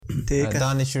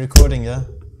Dan, is you recording, yeah?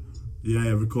 Yeah,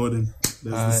 recording.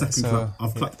 There's the second clap.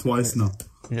 I've clapped twice now.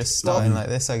 You're just starting like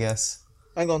this, I guess.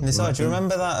 Hang on. Nisa, do you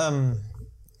remember that?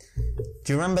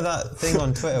 Do you remember that thing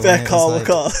on Twitter? Bear car,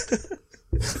 car.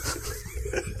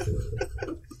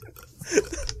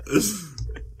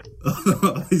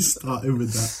 I started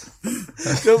with that.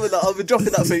 Remember that? I've been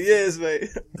dropping that for years, mate.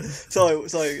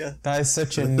 Sorry, yeah. That is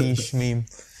such a niche meme.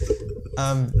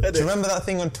 Do you remember that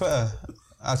thing on Twitter?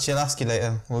 Actually, I'll ask you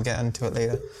later. We'll get into it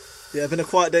later. Yeah, been a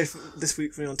quiet day this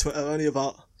week for me on Twitter. Only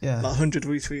about like 100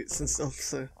 retweets and stuff.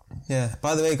 So yeah.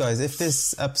 By the way, guys, if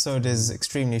this episode is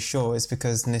extremely short, it's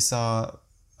because Nisar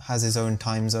has his own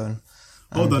time zone.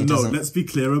 Hold on, no. Let's be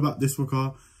clear about this,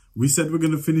 Wakar. We said we're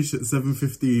going to finish at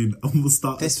 7:15 and we'll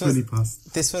start at 20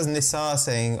 past. This was Nisar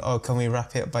saying, "Oh, can we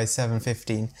wrap it up by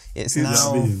 7:15?" It's Who's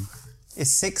now. that mean?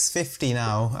 It's 6:50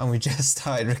 now, and we just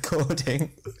started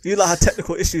recording. You like had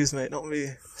technical issues, mate, not me.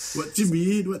 What do you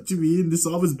mean? What do you mean? This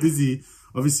I was busy.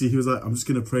 Obviously, he was like, "I'm just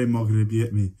gonna pray Morgan will be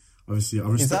at me." Obviously, I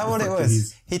respect. Is that what it that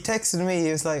was? He texted me.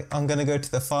 He was like, "I'm gonna go to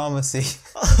the pharmacy."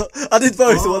 I did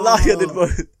both. Wallahi, I did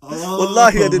both.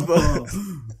 Wallahi, I did both.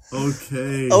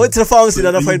 Okay. I went to the pharmacy,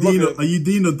 then I prayed Morgan. Are you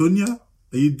Dean or Dunya?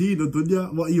 Are you Dean or Dunya?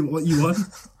 What you want?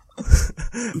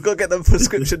 Gotta get them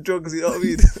prescription drugs. You know what I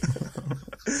mean?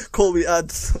 Call me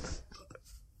ads.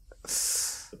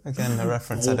 Again, a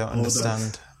reference I don't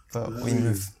understand, but we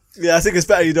move. Yeah, I think it's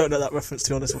better you don't know that reference,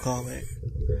 to be honest, Wakar, mate.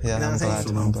 Yeah, I'm glad.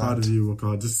 I'm proud of you,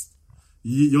 Wakar. Just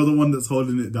you're the one that's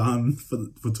holding it down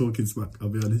for talking smack. I'll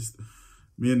be honest.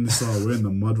 Me and Nisar, we're in the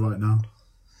mud right now.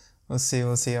 We'll see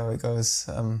how it goes.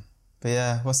 But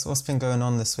yeah, what's been going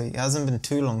on this week? It hasn't been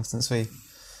too long since we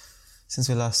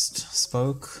last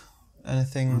spoke.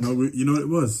 Anything? No, you know what it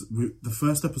was? The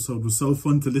first episode was so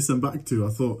fun to listen back to. I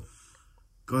thought,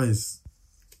 guys,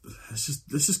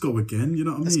 let's just go again. You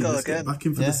know what I mean? Let's go again. Get back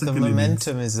in for the second the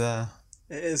momentum is there.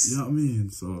 It is. You know what I mean?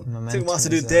 So I think we might have to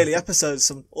do daily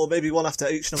episodes, or maybe one after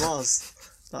each namaz,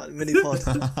 like mini pod.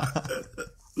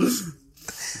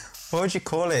 What would you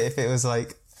call it if it was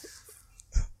like?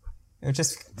 It would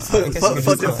just. I guess you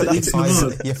could just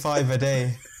call your five a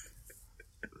day.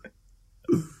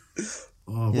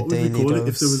 Oh, what would we call it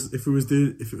if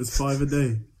it was 5 a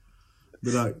day?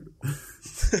 Be like,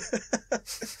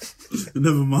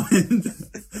 never mind.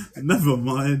 Never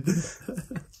mind.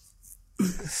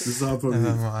 Never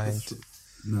mind.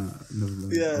 Nah, never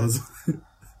mind. Yeah.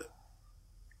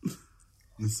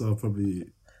 This are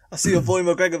probably. I see your boy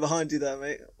McGregor behind you there,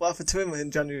 mate. What happened to him in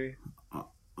January?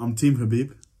 I'm Team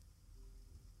Habib.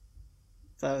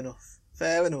 Fair enough.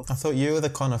 I thought you were the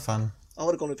Connor fan. I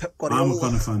would have gone with Pep Guardiola. I'm a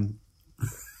Connor fan.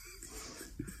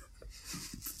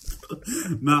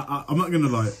 Nah, I'm not gonna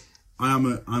lie. I'm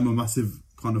a massive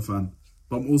Connor fan,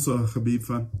 but I'm also a Habib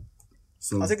fan.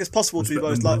 So I think it's possible to be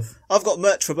both. Like I've got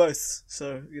merch for both,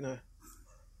 so you know,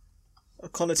 a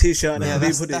Connor t-shirt and a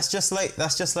Habib hoodie. That's just like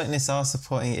Nisar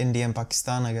supporting India and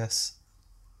Pakistan, I guess.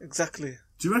 Exactly.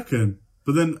 Do you reckon?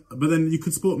 But then you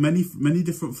could support many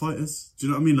different fighters. Do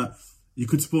you know what I mean? Like you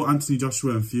could support Anthony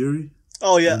Joshua and Fury.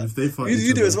 Oh yeah, if they fight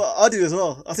you do as well. I do as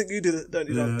well. I think you do, don't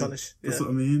you, Danish? Yeah. That's what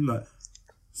I mean. Like,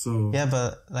 so yeah,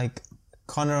 but like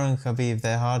Conor and Khabib,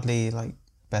 they're hardly like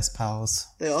best pals.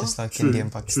 They are just like India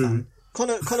and Pakistan.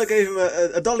 True. Conor gave him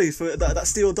a dolly for that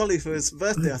steel dolly for his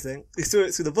birthday. I think he threw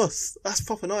it through the bus. That's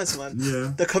proper nice, man.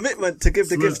 Yeah, the commitment to give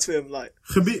the gift to him, like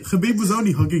Khabib was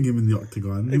only hugging him in the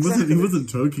octagon. He wasn't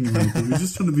choking him. He was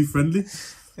just trying to be friendly.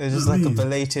 It was just like a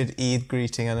belated Eid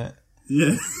greeting on it.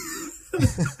 Yeah.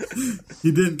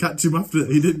 He didn't catch him after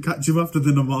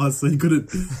the namaz, so he couldn't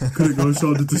go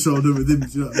shoulder to shoulder with him. Do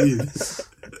you know what I mean?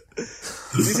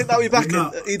 Do you think they'll be back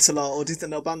at Eid Salah, or do you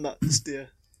think they'll ban that this year?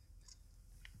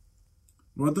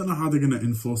 Well, I don't know how they're going to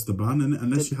enforce the ban,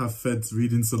 unless you have feds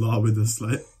reading Salah with us,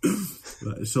 like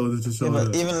shoulder to shoulder. Yeah,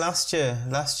 but even last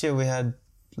year we had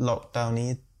lockdown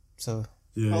Eid, so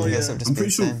yeah. I guess I'm pretty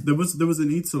sure there was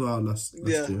an Eid Salah last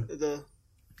year. The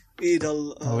Eid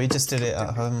al. We just did it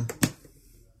at home.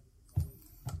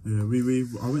 Yeah,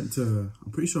 I'm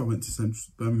pretty sure I went to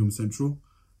Birmingham Central,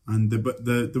 and there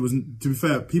wasn't. To be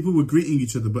fair, people were greeting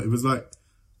each other, but it was like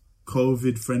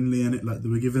COVID friendly, and they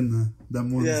were given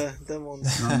them ones. Yeah, them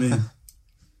ones. You know what I mean?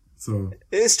 So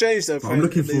it is strange though. I'm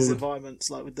looking these forward. Environments,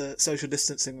 like with the social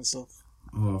distancing and stuff.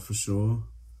 Oh, for sure.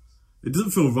 It doesn't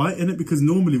feel right, innit? Because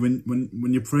normally when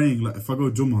you're praying, like if I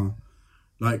go Jummah.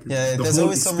 Like there's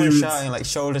always someone shouting like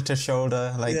shoulder to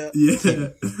shoulder, like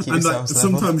and like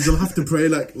sometimes you'll have to pray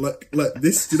like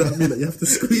this. Do you know what I mean? Like you have to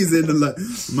squeeze in and like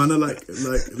man are like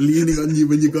leaning on you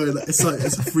when you go. Like it's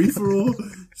a free for all. Do you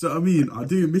know what I mean? I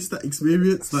do miss that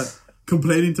experience. Like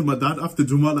complaining to my dad after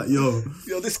Jummah, like yo,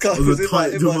 this guy was in my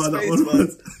space, man.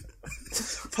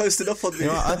 posted up on the... You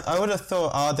know, I would have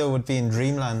thought Ardo would be in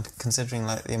dreamland, considering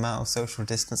like the amount of social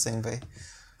distancing, but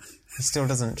he still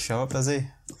doesn't show up, does he?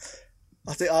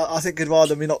 I think he'd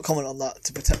rather me not comment on that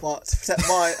to protect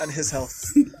my and his health.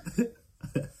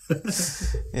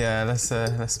 Yeah,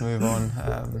 let's move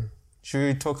on. Should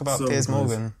we talk about Piers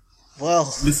Morgan? Well,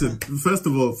 listen. First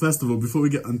of all, before we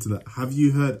get onto that, have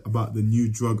you heard about the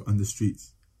new drug on the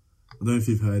streets? I don't know if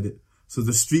you've heard it. So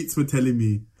the streets were telling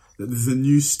me that there's a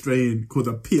new strain called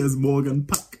a Piers Morgan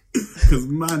pack. Because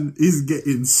man is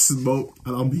getting smoked,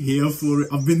 and I'm here for it.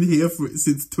 I've been here for it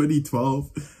since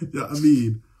 2012. You know what I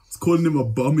mean? I was calling him a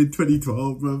bum in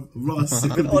 2012, bro. I'm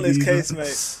sick of on his case,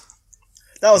 mate.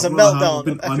 That was a meltdown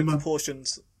of epic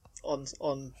proportions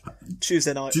on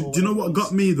Tuesday night. Do you know what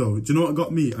got me though? Do you know what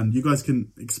got me? And you guys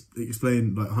can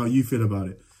explain like how you feel about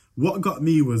it. What got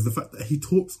me was the fact that he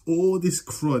talks all this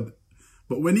crud,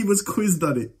 but when he was quizzed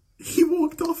on it, he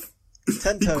walked off. He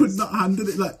could not handle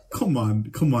it. Like, come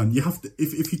on. You have to.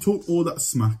 If you talk all that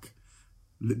smack,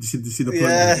 do you see the point?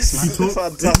 Yes,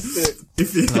 fantastic.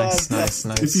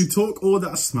 Nice. If you talk all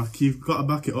that smack, you've got to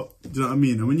back it up. Do you know what I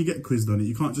mean? And when you get quizzed on it,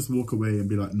 you can't just walk away and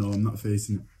be like, "No, I'm not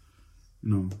facing it."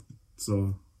 No.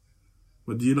 So,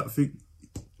 what do you like think?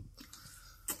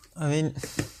 I mean,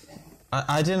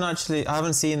 I didn't actually. I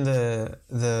haven't seen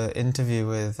the interview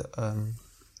with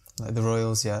like the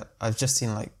Royals yet. I've just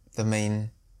seen like the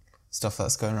main stuff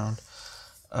that's going around.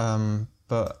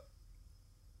 But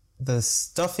the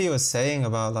stuff he was saying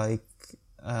about like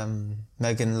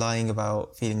Meghan lying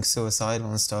about feeling suicidal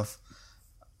and stuff,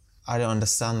 I don't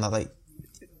understand that. Like,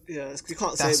 yeah, you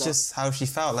can't say that. That's just how she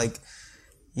felt. Like,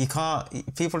 you can't.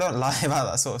 People don't lie about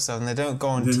that sort of stuff, and they don't go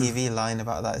on TV lying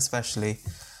about that, especially.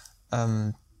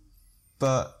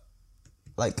 But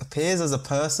like Piers as a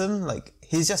person, like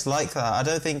he's just like that. I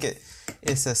don't think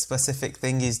it's a specific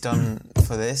thing he's done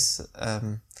for this.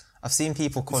 I've seen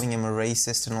people calling him a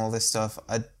racist and all this stuff.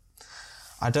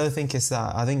 I don't think it's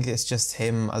that. I think it's just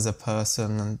him as a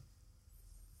person.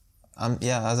 And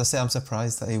as I say, I'm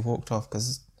surprised that he walked off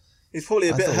because he's probably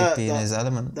a bit hurt in his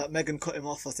element. That Meghan cut him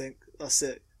off. I think that's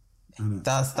it.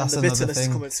 That's and the another bitterness thing.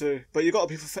 is coming through. But you got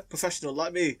to be professional,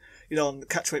 like me. You know, on the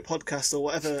Catch Rate podcast or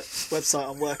whatever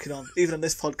website I'm working on. Even on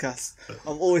this podcast,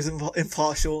 I'm always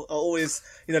impartial. I always,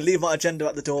 leave my agenda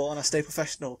at the door and I stay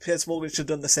professional. Piers Morgan should have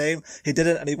done the same. He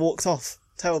didn't, and he walked off.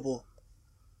 Terrible.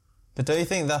 But don't you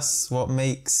think that's what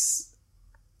makes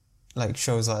like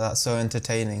shows like that so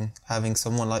entertaining? Having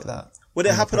someone like that. Would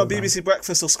it happen on BBC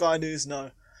Breakfast or Sky News?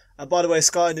 No. And by the way,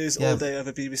 Sky News all day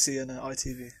over BBC and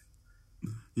ITV.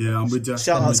 Yeah, I'm with you.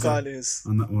 Shout out Sky News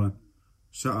on that one.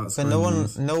 Shout out Sky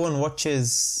News. But no one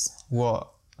watches what,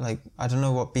 like, I don't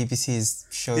know what BBC's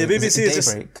show. Yeah, BBC is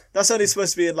Daybreak. That's only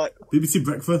supposed to be in like BBC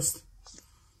Breakfast.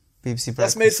 BBC Breakfast.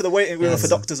 That's made for the waiting room of a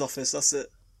doctor's office. That's it.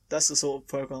 That's the sort of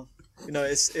program.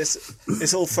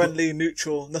 It's all friendly,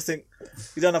 neutral. Nothing.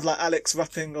 You don't have like Alex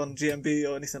rapping on GMB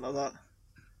or anything like that.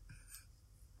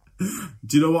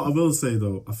 Do you know what I will say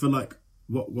though? I feel like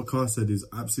what Carl said is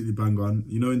absolutely bang on.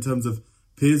 In terms of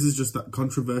Piers is just that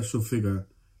controversial figure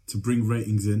to bring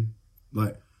ratings in.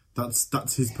 Like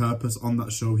that's his purpose on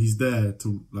that show. He's there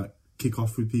to like kick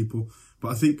off with people. But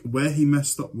I think where he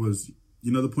messed up was,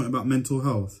 the point about mental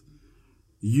health.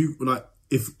 You like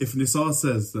if Nisar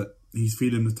says that he's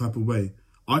feeling the type of way,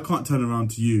 I can't turn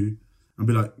around to you and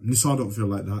be like, Nisar don't feel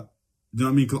like that. Do you know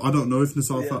what I mean? Because I don't know if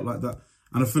Nisar felt like that.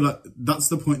 And I feel like that's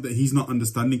the point that he's not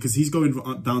understanding, because he's going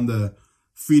down the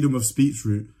freedom of speech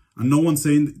route, and no one's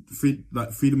saying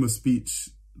freedom of speech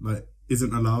like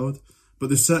isn't allowed. But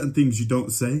there's certain things you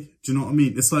don't say. Do you know what I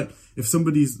mean? It's like if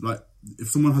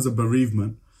someone has a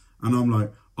bereavement, and I'm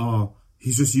like,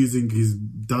 he's just using his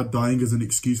dad dying as an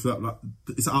excuse for that. Like,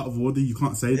 it's out of order. You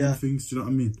can't say them things. Do you know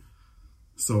what I mean?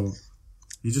 So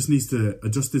he just needs to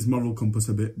adjust his moral compass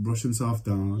a bit, brush himself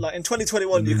down. Like in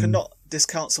 2021, you cannot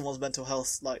discount someone's mental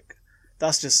health. Like,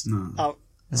 that's just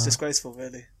it's disgraceful,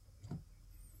 really.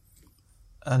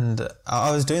 And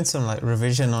I was doing some like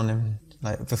revision on him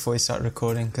like before we started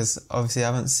recording, because obviously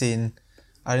I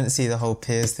didn't see the whole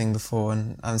Piers thing before,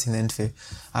 and I haven't seen the interview.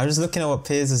 I was looking at what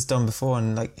Piers has done before,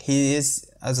 and like he is,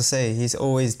 as I say, he's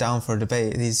always down for a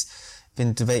debate. He's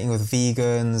been debating with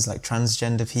vegans, like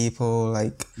transgender people,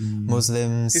 like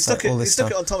Muslims, he stuck all this he stuff.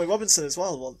 stuck it on Tommy Robinson as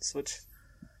well once, which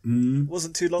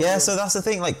wasn't too long ago. Yeah, so that's the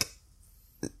thing. Like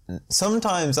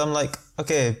sometimes I'm like,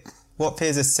 okay, what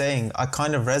Piers is saying, I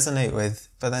kind of resonate with,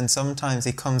 but then sometimes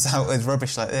he comes out with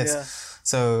rubbish like this. Yeah.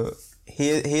 So he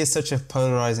is such a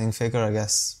polarizing figure, I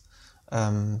guess,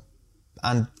 and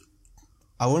I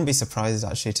wouldn't be surprised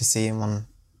actually to see him on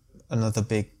another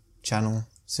big channel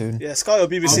soon. Yeah, Sky or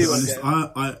BBC won't get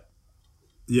him.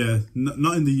 Yeah,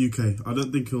 not in the UK. I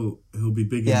don't think he'll be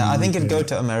big. Yeah, in the I think UK. it'd go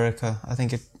to America. I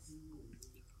think it.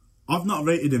 I've not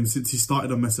rated him since he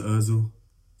started on Mesut Ozil.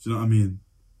 Do you know what I mean?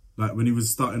 Like when he was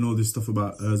starting all this stuff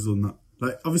about Ozil and that.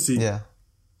 Like obviously, Yeah.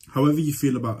 however you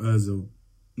feel about Ozil,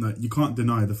 like you can't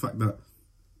deny the fact that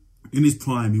in his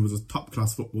prime he was a top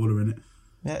class footballer, innit?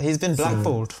 Yeah, he's been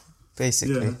blackballed,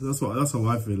 basically. Yeah, that's how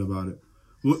I feel about it.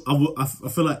 I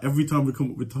feel like every time we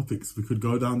come up with topics, we could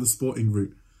go down the sporting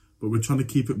route, but we're trying to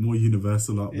keep it more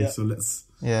universal, aren't we? Yeah. So let's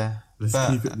But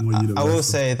keep it more universal. I will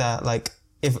say that, like,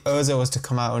 if Ozil was to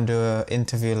come out and do an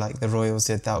interview like the Royals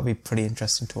did, that would be pretty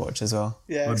interesting to watch as well.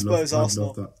 Yeah, expose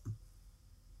Arsenal. I'd love that.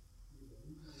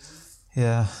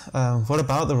 Yeah. What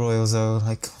about the Royals though?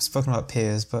 Like, we've spoken about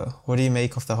Piers, but what do you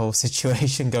make of the whole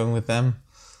situation going with them?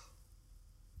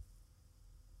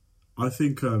 I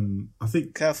think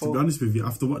Careful. to be honest with you,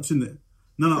 after watching the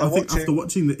after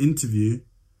watching the interview,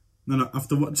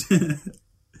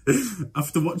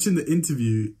 after watching the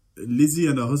interview, Lizzie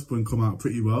and her husband come out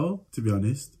pretty well, to be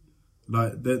honest.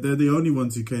 Like they're the only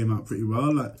ones who came out pretty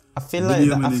well. Like I feel like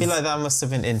that must have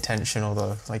been intentional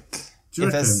though. Like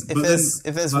if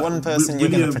there's one person you're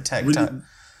going to protect,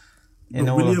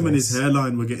 William and his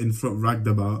hairline were getting ragged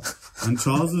about, and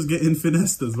Charles was getting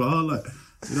finessed as well. Like,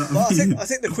 you know what I mean? I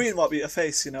think the Queen might be a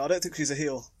face. You know, I don't think she's a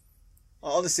heel.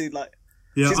 Honestly, like,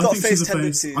 yeah, she's got face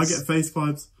tendencies. I get face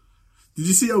vibes. Did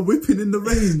you see her whipping in the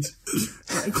range?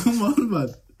 Like, come on,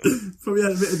 man. Probably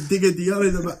had a bit of Digger Dion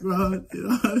in the background. You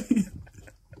know what I mean?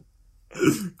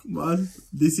 Come on.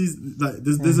 This is like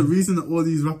there's a reason that all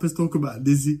these rappers talk about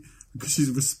Lizzie, because she's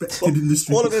respected in the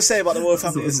street. All I'm going to say about the royal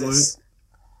family is this.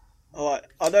 Alright,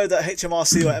 I know that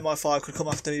HMRC or MI5 could come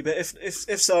after me, but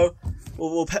if so,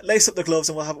 we'll lace up the gloves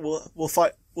and we'll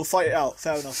fight it out.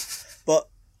 Fair enough. But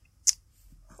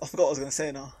I forgot what I was going to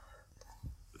say now.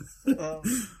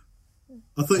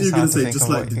 I thought you were going to say just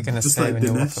like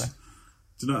Dinesh.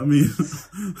 Do you know what I mean?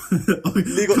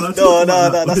 Legal? No,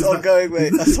 that's ongoing,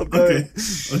 mate. That's ongoing.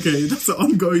 Okay, that's an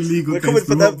ongoing legal We're case. coming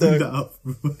for them though.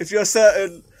 If you're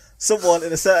someone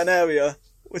in a certain area,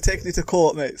 we're taking you to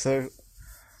court, mate. So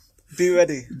be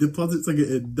ready. Deposits are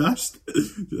getting dashed.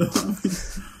 You know what I mean?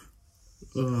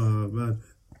 Oh man,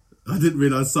 I didn't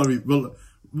realise. Sorry. Well,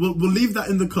 we'll leave that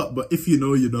in the cut. But if you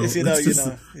know, you know. If you know, you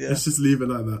know. Yeah. Let's just leave it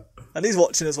like that. And he's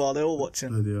watching as well. They're all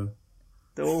watching. Oh, dear.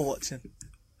 They're all watching.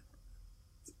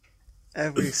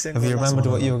 Every single. Have you remembered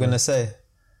what you were going to say?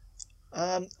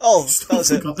 That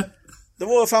was it. The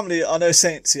royal family are no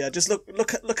saints. Yeah, just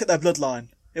look at their bloodline.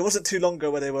 It wasn't too long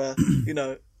ago where they were,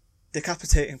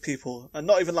 decapitating people, and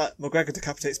not even like McGregor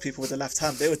decapitates people with the left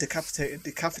hand. They were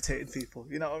decapitating people.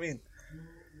 You know what I mean?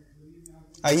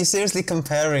 Are you seriously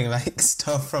comparing like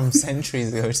stuff from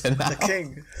centuries ago to now?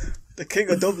 The king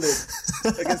of Dublin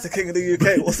against the king of the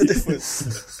UK. What's the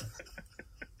difference?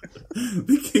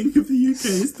 The king of the UK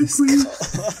is the queen.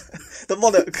 The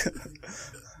monarch.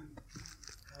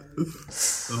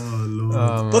 Oh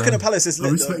Lord! Buckingham Palace is lit.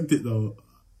 I respect it though.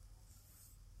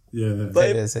 Yeah, but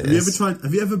it is. Have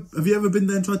you ever been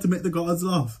there and tried to make the guards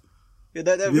laugh? Yeah,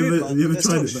 they're rude, man. Have you ever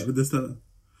tried it like with the stand?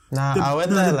 Nah, I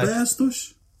went there like.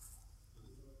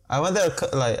 I went there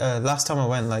like last time I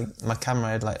went. Like my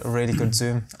camera had like a really good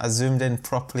zoom. I zoomed in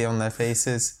properly on their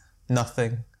faces.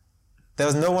 Nothing. There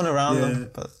was no one around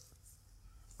them. But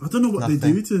I don't know what they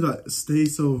do to like stay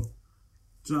so.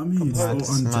 Do you know what I mean? So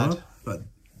on job, like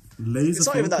laser. It's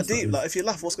not even that deep. Like if you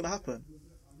laugh, what's going to happen?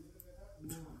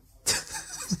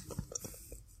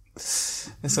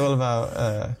 It's all about,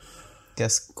 I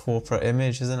guess, corporate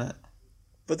image, isn't it?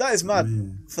 But that is mad.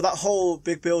 For that whole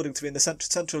big building to be in the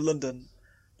centre of London,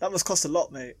 that must cost a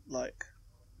lot, mate. Like,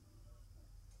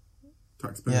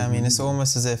 yeah, I mean, it's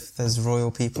almost as if there's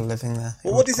royal people living there.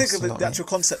 Well, what do you think of the actual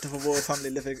concept of a royal family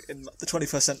living in the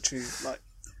 21st century? Like,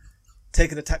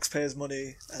 taking the taxpayers'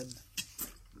 money, and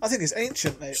I think it's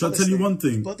ancient, mate. Shall I tell you one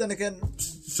thing? But then again...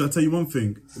 Shall I tell you one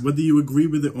thing? Whether you agree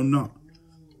with it or not,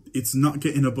 it's not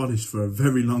getting abolished for a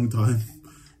very long time.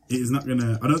 It is not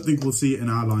gonna. I don't think we'll see it in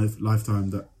our lifetime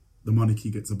that the monarchy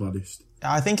gets abolished.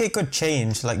 I think it could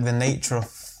change. Like the nature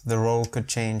of the role could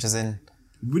change. As in,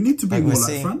 we need to be more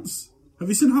like France. Have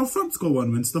you seen how France go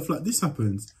on when stuff like this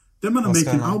happens? Them men are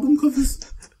making album covers. Do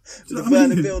you know what I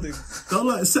mean? Building. They'll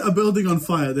like set a building on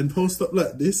fire, then post up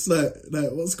like this, like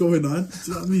what's going on? Do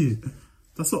you know what I mean?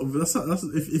 That's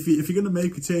if you're gonna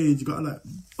make a change, you gotta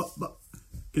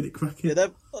get it cracking. Yeah,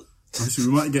 obviously,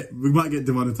 we might get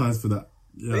demonetized for that.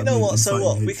 Yeah, you know what? So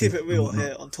what? We keep it real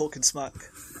here on Talking Smack.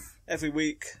 Every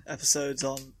week, episodes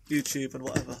on YouTube and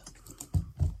whatever.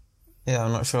 Yeah,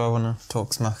 I'm not sure I want to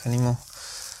talk smack anymore,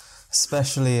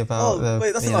 especially about the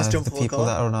people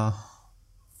that are on our.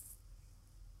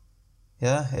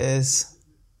 Yeah, it is.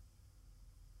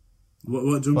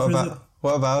 What jumper is it?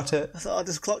 What about it? I thought I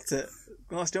just clocked it.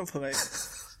 Nice jumper, mate.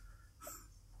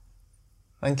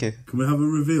 Thank you. Can we have a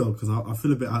reveal? Because I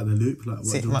feel a bit out of the loop. Like, what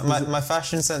See, jumper is it? my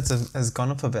fashion sense has gone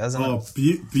up a bit, hasn't it? Oh,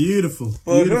 beautiful.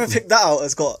 Well, beautiful. whoever picked that out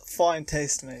has got fine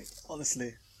taste, mate.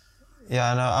 Honestly.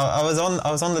 Yeah, I know.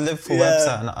 I was on the Liverpool Yeah.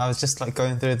 website and I was just like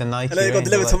going through the Nike. And then it got range,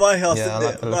 delivered to my house, yeah,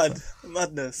 I didn't like it? the look.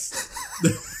 Madness.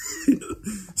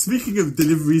 Speaking of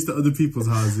deliveries to other people's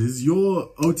houses,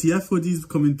 your OTF hoodie's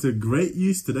come into great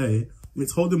use today.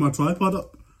 It's holding my tripod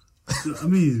up. Do you know what I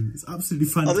mean? It's absolutely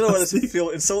I fantastic. don't know whether to feel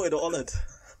insulted or honoured.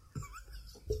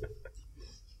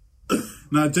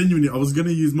 Now, genuinely, I was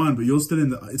gonna use mine, but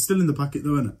it's still in the packet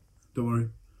though, isn't it? Don't worry.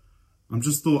 I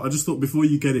just thought before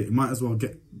you get it might as well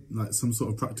get like some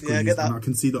sort of practical use, Get that. and I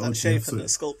can see the That OTF, shape so and the it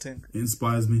sculpting.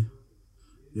 inspires me.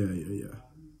 Yeah.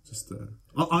 Just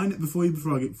I'll iron it before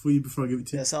I give it to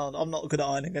you. Yeah, so I'm not good at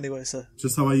ironing anyway, so.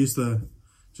 Just how I used to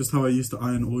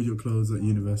iron all your clothes at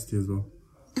university as well.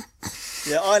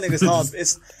 Yeah, ironing is hard. You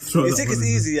throw that think one it's in there.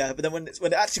 easy, yeah, but then when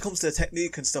it actually comes to the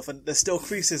technique and stuff, and there's still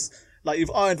creases, like you've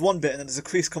ironed one bit and then there's a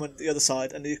crease coming the other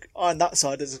side, and you iron that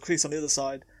side, there's a crease on the other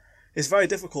side. It's very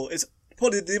difficult. It's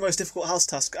probably the most difficult house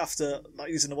task after like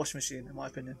using the washing machine, in my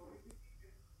opinion.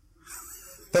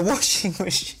 The washing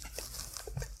machine.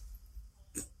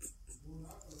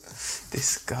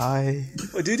 This guy.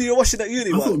 Well, do you do your washing at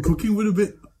uni? I Work? thought cooking would have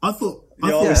been. I thought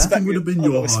respect cooking would have been I've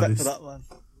got your respect hardest. for that, man.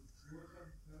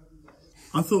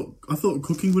 I thought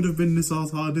cooking would have been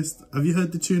Nisar's hardest. Have you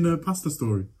heard the tuna pasta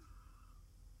story?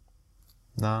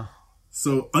 No.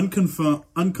 So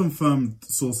unconfirmed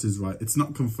sources, right? It's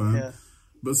not confirmed, Yeah.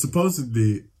 but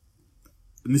supposedly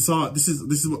Nisar. This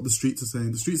is what the streets are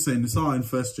saying. The streets saying Nisar in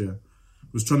first year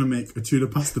was trying to make a tuna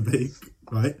pasta bake,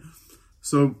 right?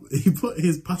 So he put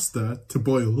his pasta to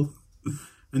boil,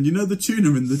 and you know the tuna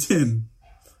in the tin.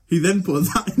 He then put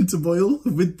that into boil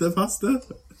with the pasta.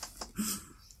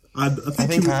 And I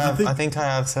think I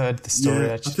have heard the story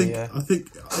yeah, actually. I think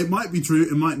it might be true.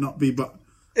 It might not be, but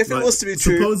if it was to be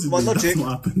true, my supposedly logic that's what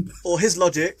happened. or his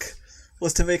logic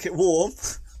was to make it warm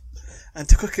and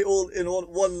to cook it all in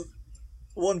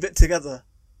one bit together.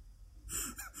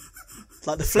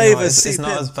 Like the flavours. It's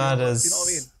not as bad as. You know what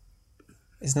I mean?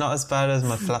 It's not as bad as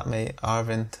my flatmate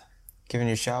Arvind. Giving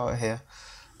you a shout out here.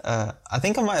 I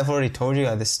think I might have already told you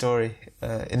guys this story.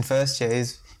 In first year,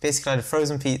 he's basically had a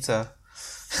frozen pizza.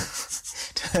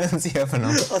 Turns the oven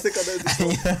on. I think I know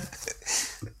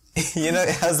this one. You know,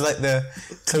 it has like the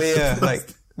clear, like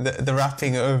the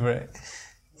wrapping over it.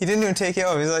 He didn't even take it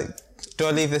off. He's like, "Do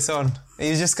I leave this on?" He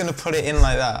was just gonna put it in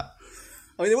like that.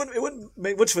 I mean, it wouldn't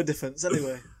make much of a difference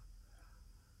anyway.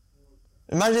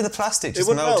 Imagine the plastic just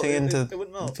wouldn't melting melt. into It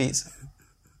wouldn't melt. the pizza.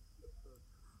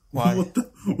 Why? What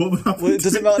would happen? Well,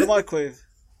 does to it melt in the microwave?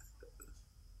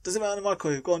 Does it melt in the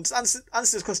microwave? Go on, just answer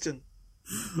this question.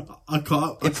 I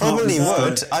can't. It probably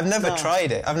would. I've never No.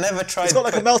 tried it. I've never tried. It's got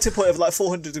like a melting point of like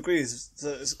 400 degrees, so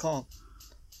it's calm.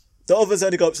 The ovens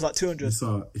only go up to like 200.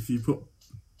 So if you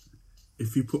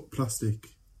put plastic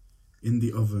in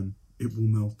the oven, it will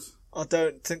melt. I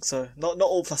don't think so. Not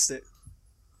all plastic.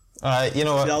 Alright, you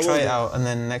know what? Yeah, I Try will it do. out, and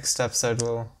then next episode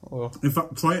we'll. In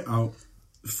fact, try it out,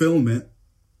 film it.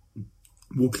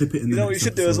 We'll clip it in. You the know what you next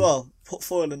should do as episode. well? Put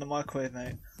foil in the microwave,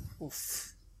 mate. Oof.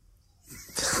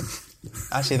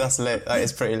 Actually, that's lit. That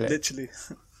is pretty lit. Literally.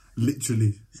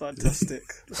 Literally. Fantastic.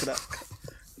 Look at that.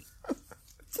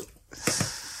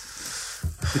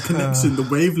 The connection, the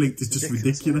wavelength is just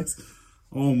ridiculous.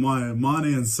 Oh my,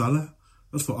 Mane and Salah.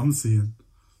 That's what I'm seeing.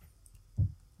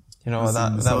 You know what?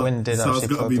 That wind did Nisar's actually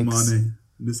got to put a be big. Mane.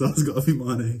 Nisar's got to be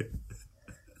Mane.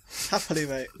 Happily,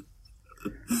 mate.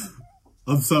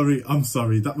 I'm sorry.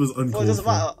 That was uncalled Well, it doesn't for.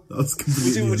 matter. That was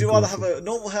completely Would you rather uncalled have for. a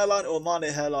normal hairline or a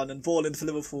Mane hairline and ball in for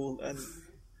Liverpool? And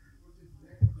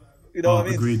you know what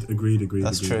I mean? Agreed.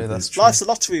 That's true. That's true. Life's a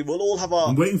lottery. We'll all have our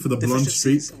I'm waiting for the blonde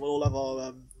deficiencies streak. and we'll all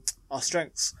have our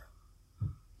strengths.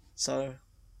 So,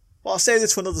 well, I'll save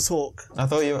this for another talk. I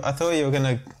thought you were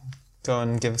gonna go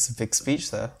and give us a big speech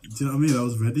there. Do you know what I mean? I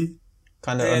was ready.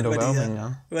 Kind of Yeah, underwhelming ready,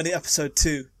 now. We're only episode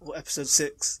 2 or episode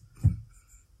 6.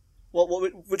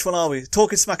 Which one are we?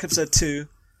 Talking Smack episode 2,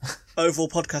 overall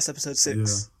podcast episode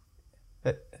 6.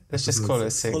 Let's just call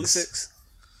it 6. Call it 6.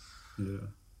 Yeah.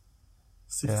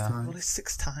 Six Yeah. times. Call it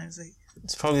 6 times. Eh?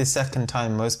 It's probably the second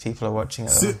time most people are watching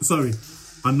it. though. Sorry,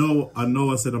 I know.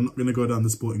 I said I'm not going to go down the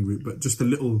sporting route, but just a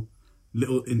little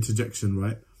interjection,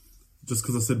 right? Just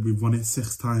because I said we've won it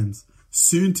 6 times,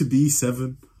 soon to be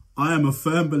 7. I am a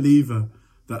firm believer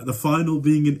that the final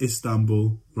being in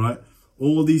Istanbul, right?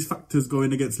 All these factors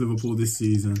going against Liverpool this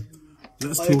season,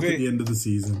 Let's I talk agree. at the end of the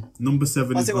season. Number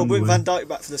 7 I is think on we'll the bring way. Van Dijk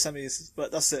back for the semis,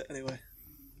 but that's it anyway.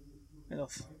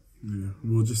 Enough. Yeah,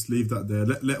 we'll just leave that there.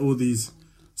 Let all these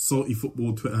salty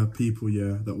football Twitter people,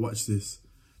 that watch this,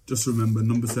 just remember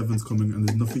number 7's coming, and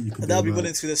there's nothing you can And do they'll be about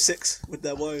running it. through the 6 with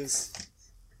their woes.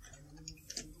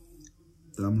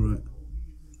 Damn right.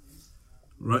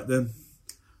 Right then,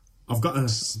 I've got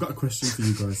a question for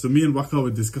you guys. So me and Waka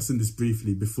were discussing this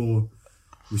briefly before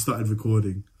we started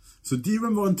recording. So do you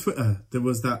remember on Twitter there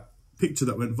was that picture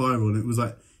that went viral, and it was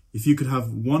like if you could have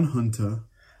one hunter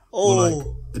or like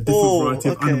a different variety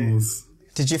of animals.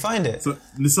 Did you find it? So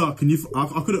Nisa, can you?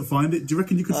 I couldn't find it. Do you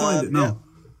reckon you could find it now? Yeah.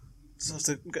 Just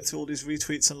have to get through all these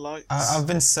retweets and likes. I've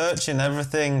been searching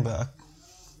everything, but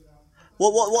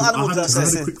What animal did I I had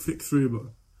say? a quick flick through,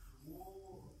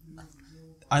 but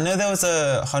I know there was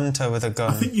a hunter with a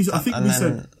gun. I think we then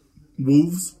said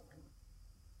wolves.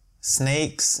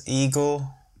 Snakes,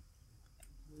 eagle.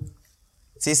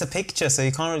 See, it's a picture, so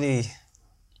you can't really.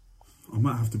 I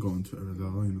might have to go on Twitter as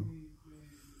well,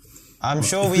 I'm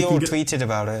sure we all tweeted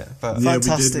about it, but Yeah,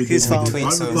 Fantastic, we did. he's found it. I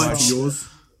so replied much. to yours.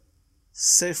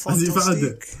 C'est Has he found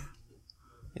it? fantastique.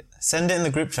 send it in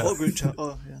the group chat. What group chat?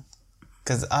 Oh, yeah.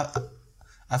 Because I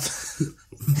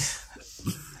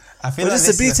feel Well, like this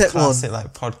this is is a a BTEC one. classic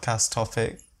like podcast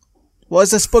topic. Why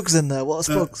is there spugs in there? What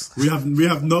are spugs? We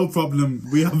have no problem.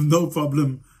 We have no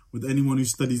problem with anyone who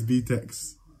studies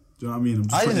BTECs. Do you know what I mean? I'm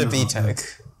just I putting did a that out there.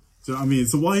 BTEC. Do you know what I mean?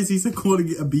 So why is he calling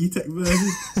it a BTEC version?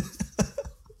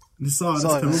 Nisa, that's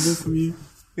Sorry, man. terrible from you.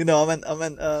 You know, I meant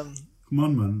Come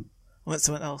on, man.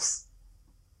 something else.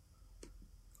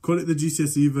 Call it the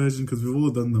GCSE version because we've all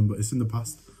done them, but it's in the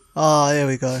past. Ah, here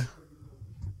we go.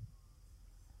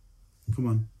 Come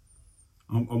on.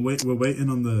 We're waiting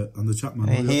on the chat,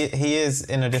 man. He is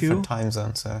in a different Q? time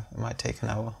zone, so it might take an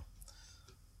hour.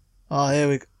 Ah, here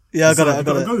we go. Yeah, I got it. I got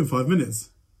Gotta it. go in 5 minutes.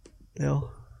 Yeah.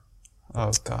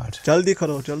 Oh God. Jaldi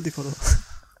karo.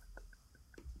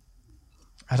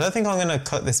 I don't think I'm going to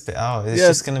cut this bit out. It's Yeah.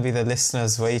 just going to be the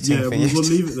listeners waiting Yeah, for we'll you.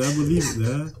 leave it there. We'll leave it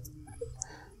there.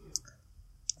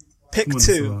 Pick Come on,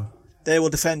 2. Nisa. They will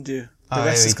defend you. The Oh,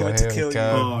 rest here is we go, going to here we kill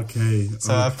go. you. Oh, okay.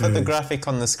 So I've put the okay. graphic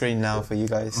on the screen now for you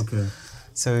guys. Okay.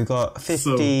 So we've got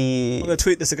 50... I'm going to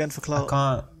tweet this again for I clout.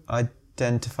 can't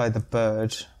identify the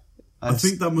bird. I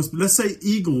think that must be, let's say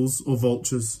eagles or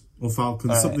vultures or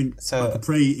falcons, Alright, something so- like a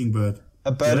prey-eating bird.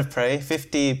 A bird Yeah. of prey,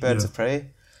 50 birds Yeah. of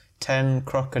prey, 10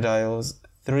 crocodiles,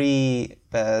 3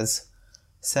 bears,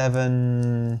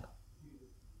 7...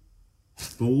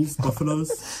 Bulls,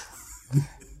 buffaloes.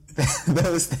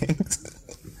 those things.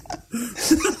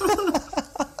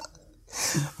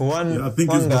 one Yeah, I think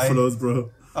one it's guy, buffaloes, bro.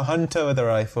 a hunter with a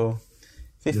rifle,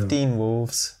 15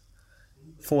 wolves,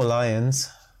 4 lions,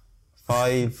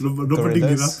 5 Nobody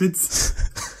gorillas. rapids.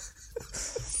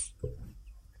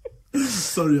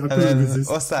 Sorry, I And couldn't then, resist.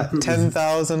 what's I that? couldn't resist.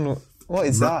 10,000... What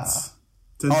is Rats.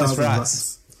 that? Oh, it's 10,000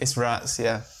 rats. It's rats,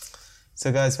 yeah.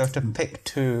 So guys, we have to pick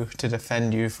 2 to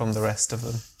defend you from the rest of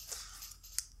them.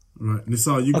 Right,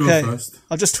 Nisa, you Okay. go first.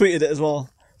 I've just tweeted it as well.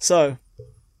 So,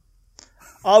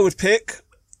 I would pick...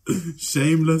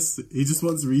 Shameless. He just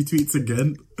wants retweets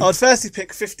again. I would firstly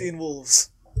pick 15 wolves.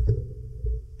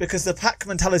 Because the pack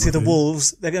mentality of the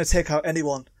wolves, they're going to take out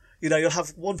anyone. You know, you'll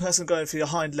have one person going for your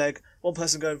hind leg, one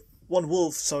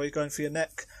wolf going for your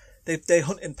neck. They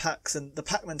hunt in packs, and the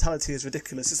pack mentality is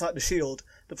ridiculous. It's like the Shield,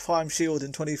 the Prime Shield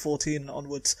in 2014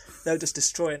 onwards. They're just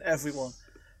destroying everyone.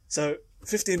 So,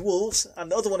 15 wolves,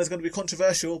 and the other one is going to be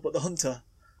controversial, but the hunter.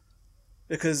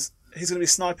 Because he's going to be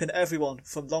sniping everyone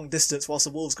from long distance whilst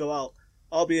the wolves go out.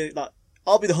 I'll be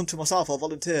the hunter myself. I'll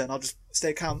volunteer and I'll just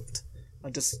stay camped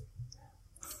and just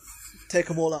take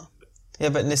them all out. Yeah,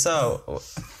 but Nisa,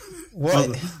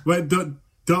 what? Wait, don't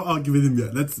argue with him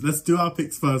yet. Let's do our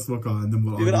picks first, Waka, and then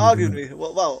we'll You're going to argue with with him. me?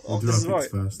 Well, We'll do this our is right.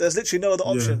 picks first. There's literally no other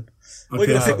option. Okay, We're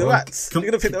going to pick the well, rats. can-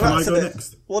 You're going to pick the can I rats, go innit?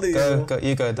 next? What are you?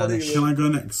 You go, What are Danish. you- Can I go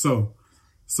next?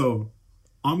 So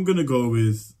I'm gonna go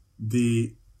with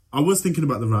I was thinking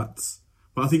about the rats,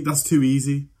 but I think that's too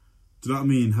easy. Do you know what I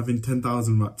mean? Having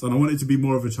 10,000 rats, and I want it to be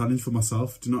more of a challenge for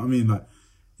myself. Do you know what I mean? Like,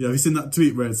 yeah, have you seen that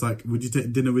tweet where it's like, would you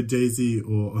take dinner with Jay-Z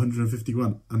or 150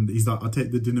 grand? And he's like, I'll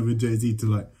take the dinner with Jay-Z to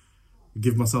like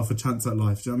give myself a chance at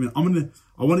life. Do you know what I mean?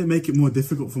 I want to make it more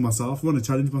difficult for myself. I want to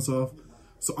challenge myself.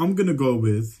 So I'm gonna go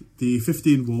with the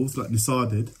 15 wolves like Nisa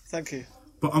did. Thank you.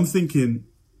 But I'm thinking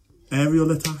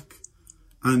aerial attack.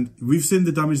 And we've seen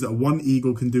the damage that one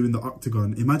eagle can do in the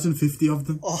octagon. Imagine 50 of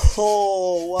them.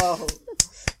 Oh, wow.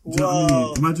 Do you know what I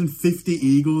mean? Imagine 50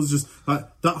 eagles. Just like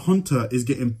that hunter is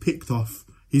getting picked off.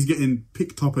 He's getting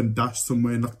picked up and dashed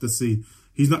somewhere in like the sea.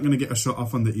 He's not going to get a shot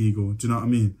off on the eagle. Do you know what I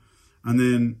mean? And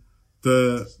then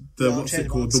what's it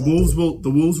called?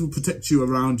 The wolves will protect you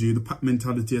around you. The pack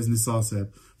mentality, as Nisar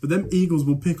said. But them eagles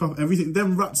will pick off everything.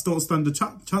 Them rats don't stand a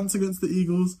chance against the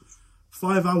eagles.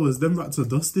 5 hours, them rats are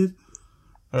dusted.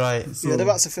 Right. So, yeah, the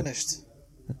rats are finished.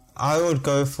 I would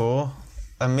go for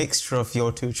a mixture of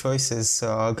your two choices.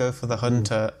 So I'll go for the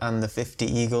hunter and the 50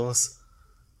 eagles.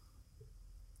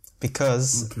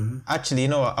 Because actually, you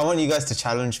know what? I want you guys to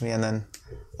challenge me, and then.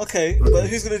 Okay, but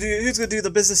who's gonna do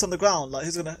the business on the ground? Like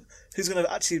who's gonna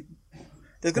actually?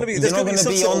 There's gonna be. You're not gonna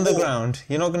be on the ground.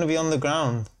 You're not gonna be on the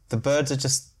ground. The birds are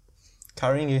just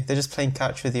carrying you. They're just playing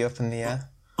catch with you up in the air.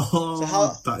 Oh,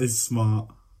 so that is smart.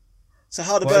 So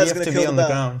how the birds gonna kill the bear?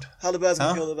 Ground? How the birds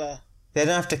gonna kill the bear? They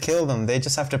don't have to kill them. They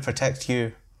just have to protect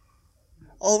you.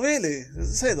 Oh really?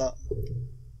 Does it say that?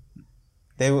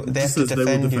 They have to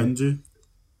defend you.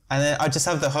 And then I just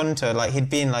have the hunter, like he'd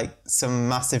be in like some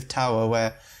massive tower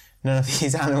where none of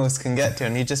these animals can get to,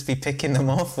 and he'd just be picking them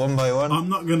off one by one. I'm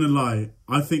not gonna lie.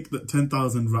 I think that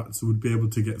 10,000 rats would be able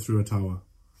to get through a tower.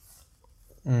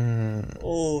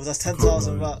 Oh, that's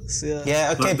 10,000 rats. Yeah.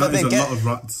 Yeah. Okay, but a lot of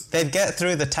rats. They'd get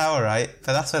through the tower, right?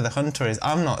 But that's where the hunter is.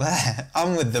 I'm not there.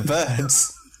 I'm with the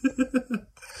birds.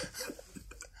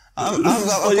 I've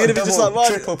got double,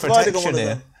 triple protection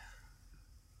here.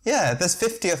 Yeah, there's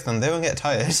 50 of them. They won't get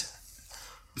tired.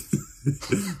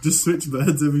 Just switch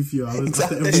birds every few hours.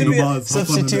 Exactly.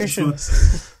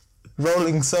 Substitutions.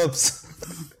 Rolling subs.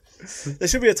 There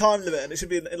should be a time limit, and it should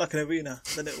be in like an arena.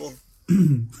 Then it will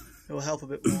help a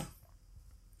bit more.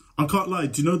 I can't lie.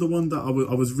 Do you know the one that I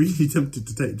was really tempted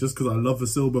to take just because I love a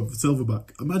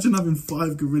silverback? Imagine having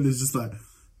 5 gorillas just like.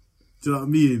 Do you know what I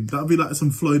mean? That'd be like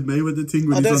some Floyd Mayweather thing.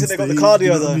 When I don't think they got the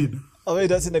cardio though. I really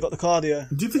don't think they got the cardio.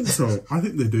 Do you think so? I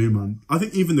think they do, man. I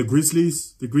think even the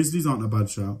Grizzlies aren't a bad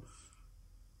shout.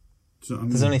 Do you know what I mean?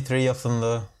 There's only 3 of them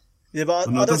though. Yeah, but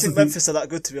I don't think Memphis are that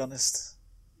good, to be honest.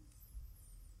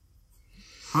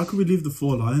 How can we leave the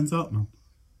 4 lions out, man?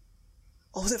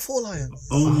 Oh, was it 4 lions?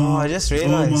 I just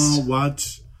realised. Omar,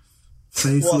 Wadj,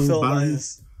 Faisal, Barry.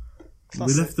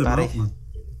 We left them out, man.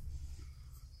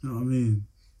 You know what I mean?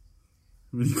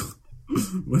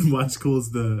 When Wadj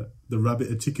calls the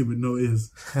rabbit a chicken with no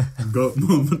ears. Goat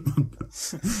moment, man.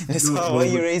 What are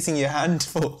you raising your hand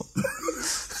for?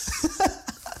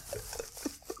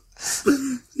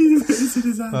 He raised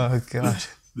his hand. Oh, God.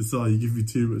 Nisar, you give me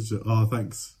too much. Oh,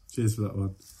 thanks. Cheers for that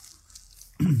one.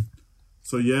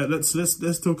 So, yeah, let's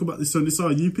talk about this. So,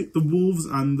 Nisar, you picked the wolves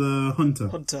and the hunter.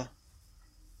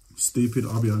 Stupid,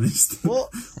 I'll be honest. What?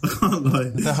 I can't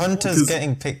lie. The hunter's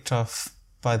getting picked off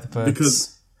by the birds.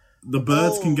 Because the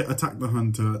birds can attack the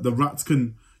hunter. The rats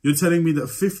can... You're telling me that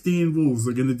 15 wolves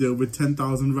are going to deal with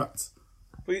 10,000 rats?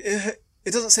 But it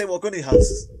doesn't say what gun he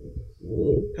has.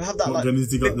 He'll have that what gun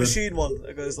has he got big machine one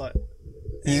that goes like...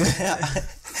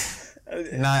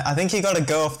 Nah, I think you got to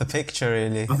go off the picture,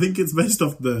 really. I think it's based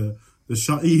off the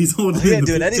shot he's holding. He ain't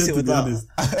doing anything with that.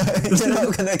 You're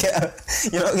not gonna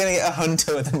get a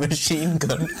hunter with a machine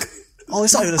gun. Oh,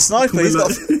 it's not even a sniper. He's got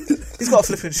a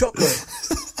flipping shotgun.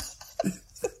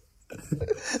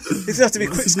 He's gonna have to be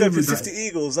quick scoping 50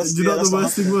 eagles. Do you know what the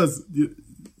worst thing was? Do you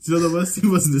know the worst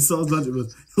thing was? Nisar's logic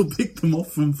was he'll pick them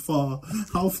off from far.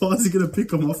 How far is he gonna pick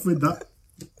them off with that?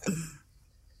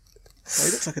 Well,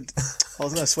 he looks like I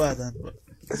was gonna swear then, but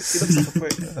he looks like a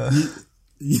prick.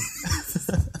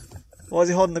 Why is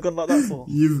he holding the gun like that for?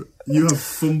 You have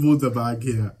fumbled the bag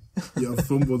here.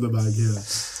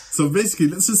 So basically,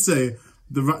 let's just say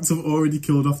the rats have already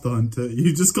killed off the hunter.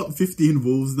 You just got 15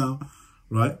 wolves now,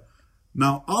 right?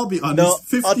 Now, I'll be honest,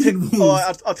 15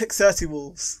 wolves... I'd pick 30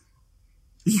 wolves.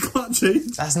 You can't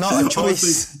change. That's not a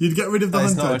choice. You'd get rid of the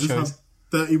hunter and just have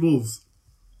 30 wolves.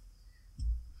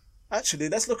 Actually,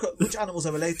 let's look at which animals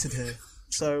are related here.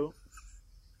 So...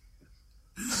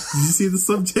 Did you see the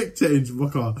subject change,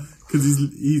 Wakar? Because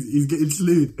he's getting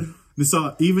slewed.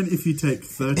 Nisar, even if you take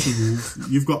 30 wolves,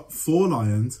 you've got 4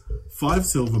 lions, 5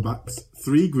 silverbacks,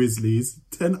 3 grizzlies,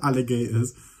 10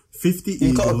 alligators, 50 You've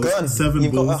eagles, got a gun. 7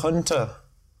 You've bulls. got a hunter.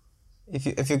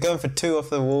 If you're going for 2 of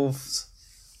the wolves,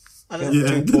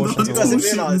 you guys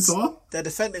realise they're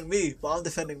defending me, but I'm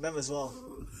defending them as well.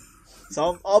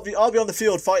 So I'll be on the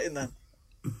field fighting them.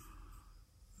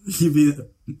 You be.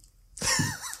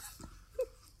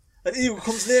 An eagle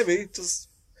comes near me, just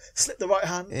slip the right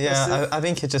hand. Yeah, I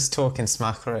think you're just talking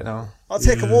smack right now. I'll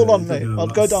take them all on, mate. I'll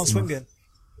go down swinging.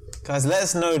 Guys, let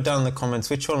us know down in the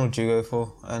comments which one would you go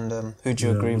for, and who do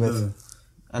you agree with,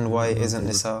 and why it isn't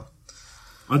Nisar.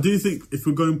 I do think if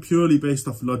we're going purely based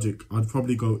off logic, I'd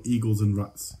probably go eagles and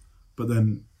rats. But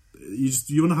then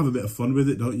you want to have a bit of fun with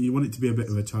it, don't you? You want it to be a bit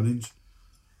of a challenge.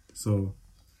 So,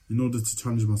 in order to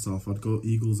challenge myself, I'd go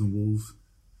eagles and wolves.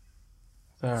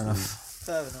 Fair enough.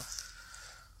 Fair enough.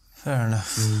 Fair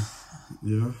enough.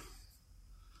 Yeah.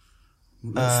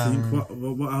 Let's think.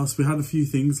 What else? We had a few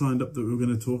things lined up that we were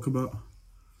going to talk about.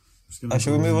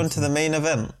 Should we move on to the main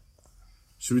event?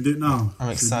 Should we do it now? I'm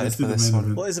excited for this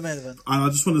one. What is the main event? And I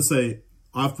just want to say,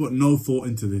 I've put no thought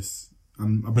into this.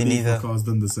 And I believe Car's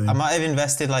done the same. I might have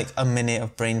invested like a minute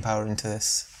of brain power into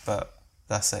this, but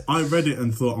that's it. I read it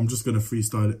and thought, I'm just going to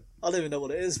freestyle it. I don't even know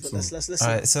what it is, but let's listen.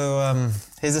 Alright, so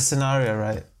here's a scenario,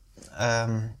 right?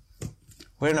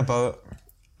 We're in a boat,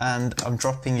 and I'm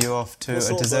dropping you off to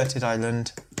a deserted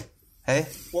island. Hey?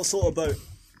 What sort of boat?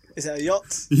 Is it a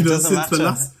yacht? You know,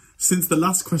 since the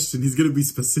last question, he's going to be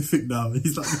specific now.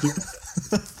 He's like...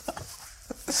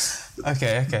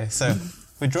 Okay, so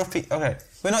we're dropping... Okay,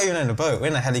 we're not even in a boat, we're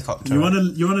in a helicopter. You're on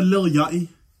a little yachty,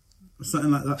 or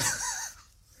something like that.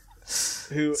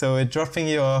 So we're dropping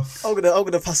you off. I'm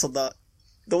gonna pass on that.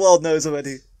 The world knows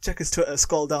already. Check his Twitter,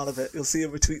 scroll down a bit, you'll see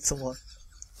him retweet someone.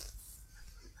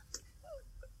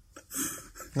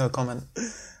 No comment.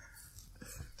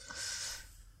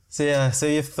 So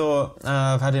you've thought,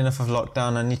 I've had enough of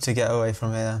lockdown, I need to get away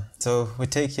from here. So we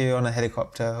take you on a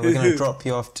helicopter, we're going to drop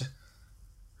you off to...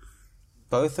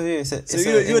 Both of you? So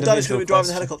you and Danish going to be driving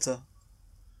the helicopter?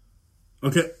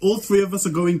 Okay, all three of us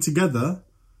are going together.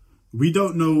 We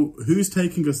don't know who's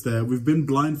taking us there. We've been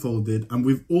blindfolded,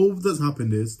 and all that's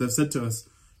happened is they've said to us,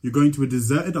 you're going to a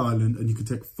deserted island and you can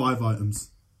take 5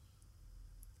 items.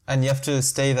 And you have to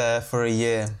stay there for a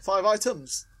year. 5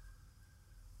 items?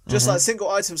 Just like single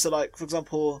items, so like, for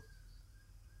example,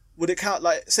 would it count,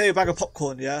 like, say a bag of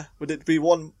popcorn, yeah? Would it be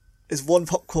one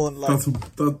popcorn, like... That's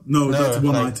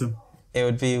one item. It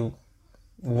would be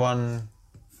one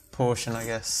portion, I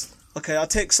guess. Okay, I'll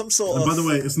take some sort of... By the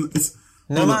way,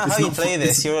 no matter how you play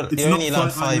this, you're only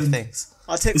allowed 5 things.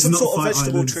 I'll take some sort of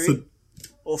vegetable tree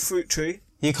or fruit tree.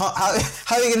 You can't...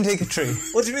 How are you going to take a tree?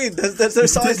 What do you mean? There's no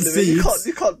size limit. You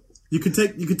can't... You could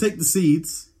take the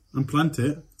seeds and plant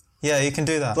it. Yeah, you can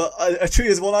do that. But a tree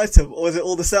is one item, or is it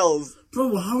all the cells?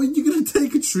 Bro, how are you going to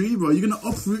take a tree, bro? You're going to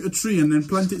uproot a tree and then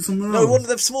plant it somewhere else? No, one of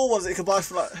them small ones that you can buy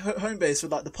from like home base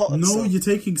with like the pot and stuff. You're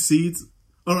taking seeds.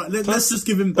 Alright, let's just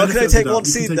give him... Can I take one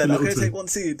seed then? Can I take one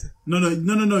seed? No.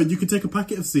 You can take a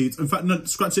packet of seeds. In fact, no,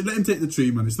 scratch it. Let him take the tree,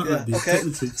 man. It's not that deep. Okay. Take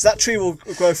the tree. So that tree will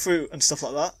grow fruit and stuff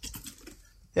like that.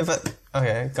 Yeah, but...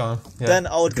 Okay, go on. Yeah. Then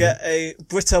I would get a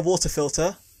Brita water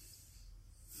filter.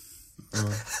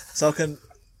 So I can...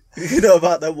 You know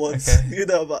about them ones. Okay. You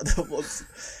know about them ones.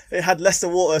 It had less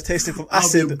than water, tasting from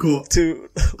acid to...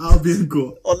 I'll be in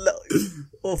court.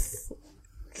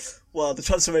 Well, the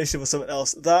transformation was something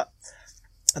else. That...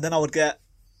 And then I would get...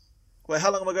 Wait,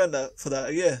 how long am I going there for that?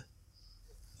 A year?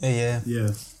 A year.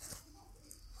 Yeah.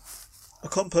 A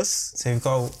compass. So you've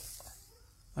got...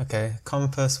 Okay,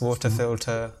 compass, water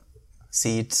filter,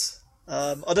 seeds.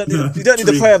 You don't need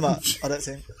the prayer mat, I don't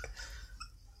think.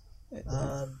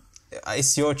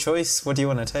 It's your choice. What do you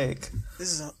want to take?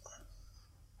 This is Are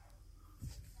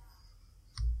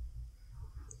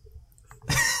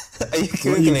you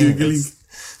Googling?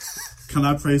 Can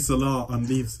I pray Salah on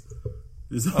leaves?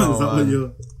 Is that what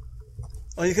you're...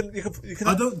 Oh, you can.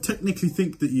 I don't technically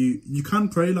think that you can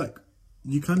pray like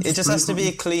you can. It just has to be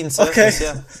a clean surface.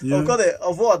 Okay. Yeah. I've got it.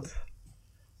 I've won.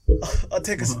 I'll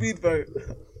take a speedboat.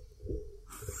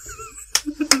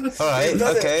 All right.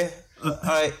 Okay. All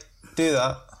right. Do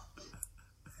that.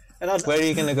 And where are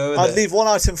you going to go with it? I'd leave one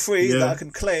item free that I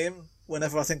can claim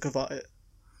whenever I think about it.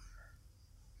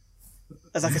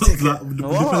 As like a ticket.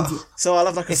 What? So I'll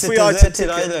have like a it's free a item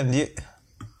ticket. Island.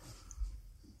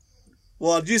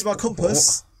 Well, I'd use my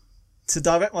compass to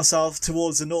direct myself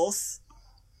towards the north.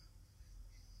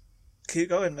 Keep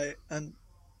going, mate. And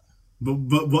but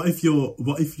what if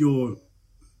you're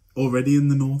already in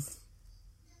the north?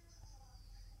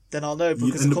 Then I'll know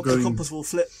because the compass will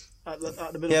flip at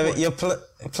the middle. Yeah, but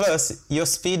plus your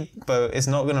speedboat is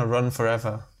not going to run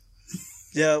forever.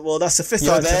 Yeah, well, that's the fifth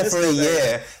You're item. There for a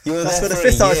year. That's where the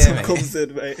fifth item comes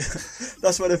in, mate.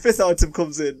 That's where the fifth item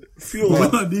comes in. Fuel.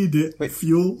 When I need it. Wait,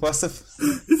 fuel. What's the...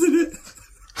 Isn't it?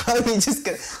 How do you just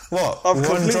get... What? I'm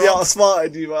completely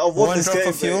outsmarted you, mate. I've won this game, one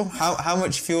drop of fuel? How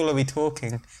much fuel are we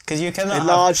talking? Because you cannot... A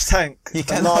large tank.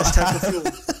 A large tank of fuel.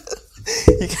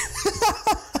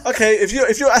 Okay, if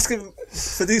you're asking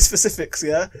for these specifics,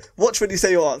 yeah, watch when you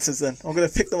say your answers then. I'm going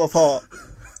to pick them apart.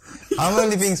 I'm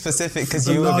only being specific because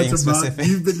you were being specific.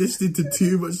 You've been listening to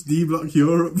too much D-Block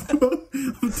Europe, bro.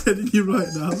 I'm telling you right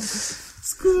now.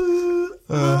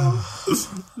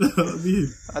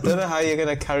 I don't know how you're going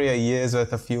to carry a year's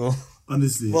worth of fuel.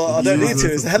 Honestly. Well, I don't need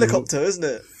to. It's a helicopter, isn't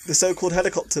it? The so-called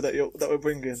helicopter that we're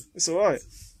bringing. It's all right.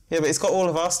 Yeah, but it's got all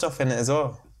of our stuff in it as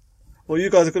well. Well, you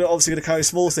guys are obviously going to carry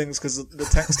small things because the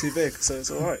tank's too big, so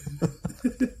it's all right.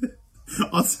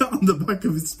 I'll sit on the back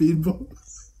of his speedboat.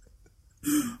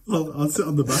 I'll sit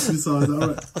on the back of his side. All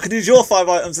right. I could use your 5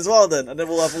 items as well then, and then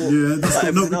we'll have all. Yeah,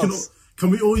 everything else. Can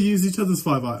we all use each other's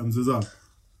 5 items as well?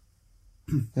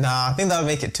 Nah, I think that would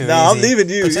make it too easy. I'm leaving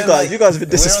you. You guys have been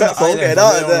disrespectful. I'm getting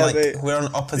out of there, mate. We're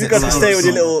on opposite You guys can sides. stay with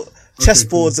your little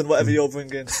chessboards and whatever you're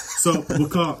bringing. So,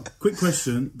 Wakar, quick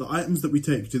question. The items that we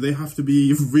take, do they have to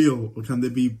be real or can they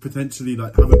be potentially,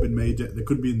 like, haven't been made yet? They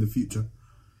could be in the future.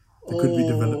 They could be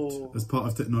developed as part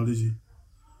of technology.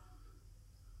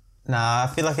 Nah, I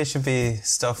feel like it should be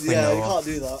stuff we know. Yeah, you can't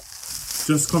do that.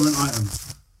 Just current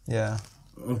items. Yeah.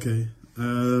 Okay.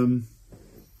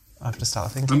 I have to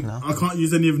start thinking now. I can't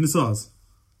use any of Nisar's.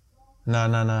 No.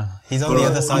 He's on the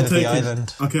other side of the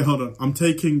island. Okay, hold on. I'm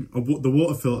taking the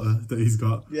water filter that he's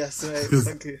got. Yes, mate.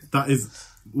 Thank you. That is...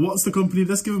 What's the company?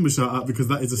 Let's give him a shout out because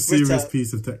that is a serious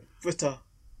piece of tech. Brita.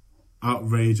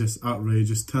 Outrageous.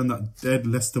 Turn that dead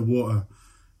Leicester water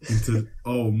into...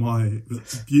 Oh my.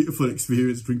 Beautiful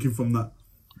experience drinking from that.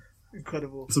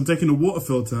 Incredible. So I'm taking a water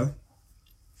filter.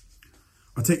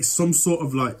 I take some sort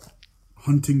of like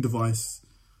hunting device,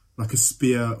 like a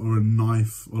spear or a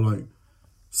knife or like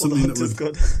something that was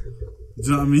good. Do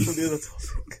you know what I mean? From the other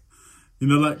topic. You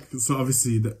know, like, so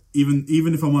obviously that even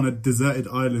if I'm on a deserted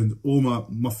island, all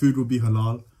my food will be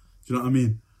halal. Do you know what I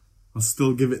mean? I'll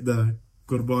still give it the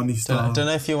Qurbani style. I don't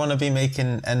know if you want to be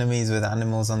making enemies with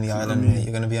animals on the island, mate.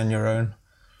 You're going to be on your own.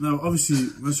 No, obviously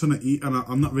I'm just trying to eat, and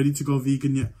I'm not ready to go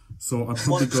vegan yet, so I'd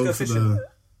probably go for the.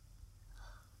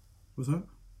 What's that?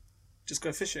 Just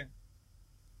go fishing.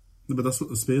 No, but that's what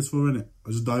the spear's for, innit?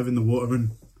 I just dive in the water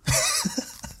and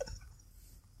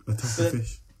attack the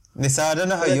fish. Nisa, I don't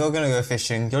know how you're going to go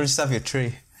fishing. You'll just have your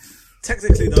tree.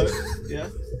 Technically, though, yeah.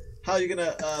 How are you going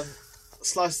to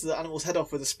slice the animal's head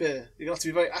off with a spear? You're going to have to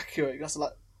be very accurate. You're going to have to,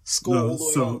 like, score all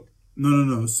the way on.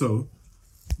 No. So,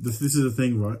 this is the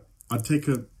thing, right?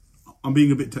 I'm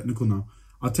being a bit technical now.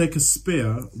 I'd take a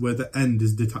spear where the end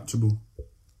is detachable.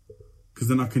 Because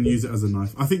then I can use it as a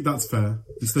knife. I think that's fair.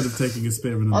 Instead of taking a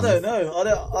spear and a knife. I don't know. I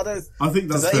don't. I think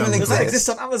that's fair. Does that exist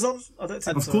on Amazon? I don't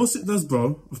think so. Of course it does,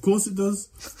 bro. Of course it does.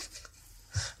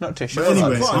 Not too sure. But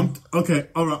anyway,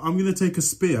 I'm going to take a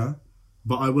spear,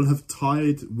 but I will have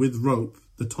tied with rope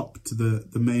the top to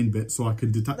the main bit so I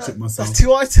can detach it myself. That's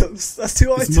 2 items.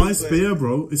 It's my spear,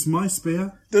 bro. It's my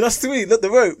spear. No, that's 3. Look,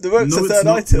 the rope. The rope's the third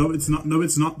item. No,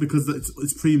 it's not because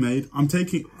it's pre-made. I'm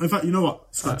taking... In fact, you know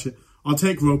what? Scratch it. I'll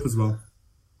take rope as well.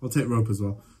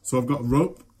 So I've got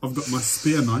rope. I've got my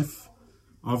spear knife.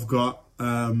 I've got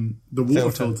the water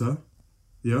filter.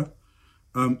 Yeah.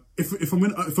 If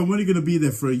I'm only gonna be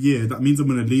there for a year, that means I'm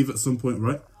gonna leave at some point,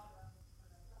 right?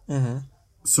 Mm-hmm.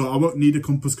 So I won't need a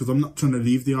compass because I'm not trying to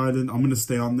leave the island. I'm gonna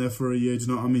stay on there for a year. Do you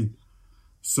know what I mean?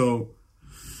 So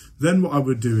then what I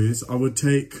would do is I would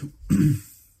take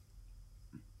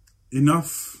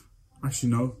enough. Actually,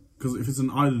 no. Because if it's an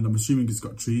island, I'm assuming it's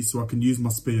got trees, so I can use my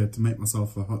spear to make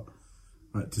myself a hut,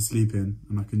 like, to sleep in,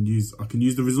 and I can use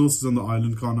the resources on the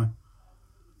island, can't I?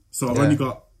 So I've only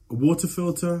got a water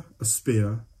filter, a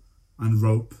spear, and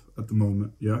rope at the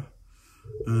moment. Yeah.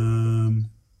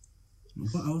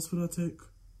 What else would I take?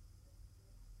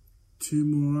 2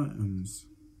 more items.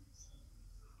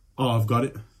 Oh, I've got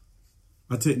it.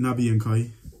 I take Nabi and Kai.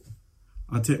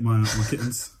 I take my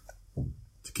kittens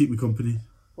to keep me company.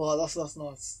 Wow, that's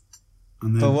nice.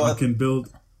 And then I can build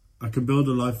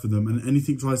a life for them, and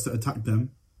anything tries to attack them,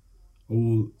 I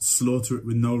will slaughter it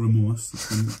with no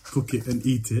remorse and cook it and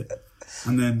eat it.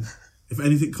 And then if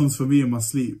anything comes for me in my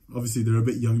sleep, obviously they're a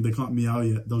bit young, they can't meow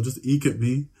yet, they'll just eek at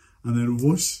me and then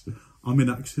whoosh, I'm in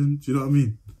action. Do you know what I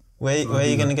mean? Where are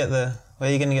you gonna get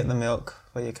the milk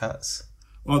for your cats?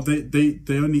 Well, they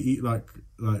only eat like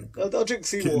they'll drink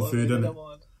seawater. Food, they don't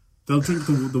mind. They'll drink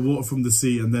the water from the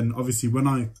sea, and then obviously when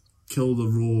I kill the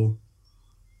raw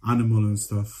animal and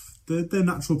stuff, they're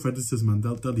natural predators, man.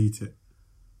 They'll eat it.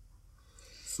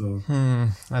 So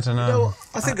I don't know. You know,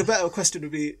 I think a better question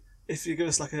would be if you give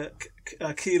us like a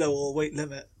kilo or weight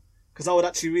limit, because I would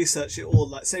actually research it all.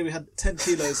 Like, say we had 10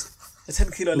 kilos, a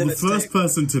 10 kilo limit. The first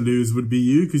person to lose would be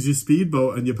you, because your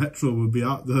speedboat and your petrol would be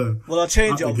out the. Well, I'll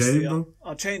change it. Obviously, game,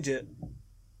 I'll change it.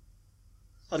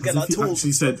 I'd get like tools.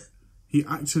 He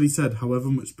actually said, however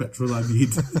much petrol I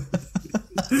need.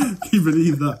 Can you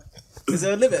believe that? Is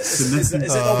there a limit? Is it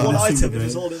not one item? If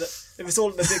it's all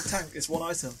in a big tank, it's one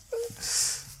item.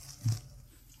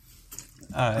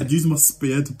 Right. I'd use my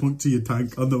spear to puncture your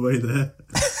tank on the way there.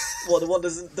 What, the one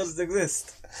doesn't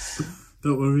exist?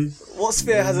 Don't worry. What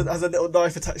spear has a little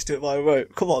knife attached to it by a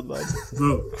rope? Come on, man.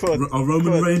 Bro, are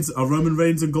Roman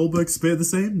Reigns and Goldberg's spear the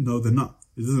same? No, they're not.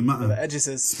 It doesn't matter. The edges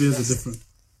is Spears are different.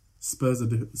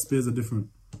 Spears are different.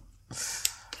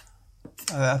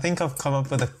 I think I've come up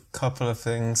with a couple of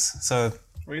things. So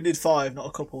we need 5, not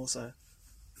a couple. So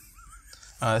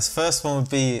this first one would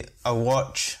be a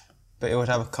watch, but it would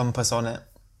have a compass on it.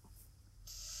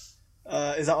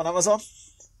 Is that on Amazon?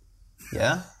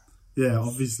 Yeah. Yeah,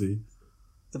 obviously.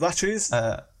 The batteries?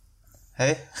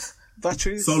 Hey.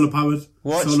 Batteries? Solar powered.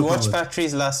 Watch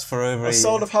batteries last for over a year.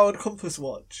 solar powered compass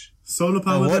watch. Solar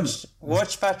powered.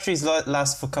 Watch batteries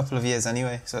last for a couple of years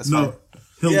anyway, so it's no. fine.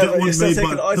 He'll get one made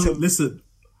by. Item. Listen,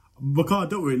 Bakar,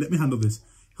 don't worry. Let me handle this.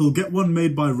 He'll get one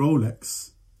made by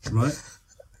Rolex, right?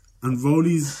 And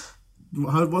Rollies.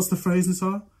 What's the phrase,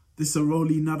 Nisar? This a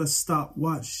Rollie, not a stop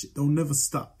watch. They'll never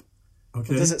stop.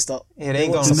 Okay. But does it stop? It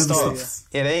ain't gonna stop.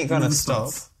 Yeah. It ain't gonna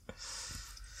stop.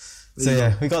 So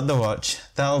yeah, we got the watch.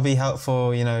 That'll be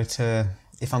helpful, to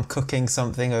if I'm cooking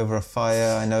something over a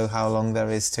fire, I know how long there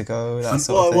is to go. That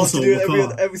sort of thing. What's to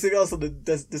do everything else on the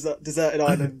deserted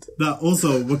island? That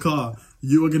also, Wakar,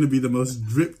 you are going to be the most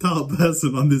dripped out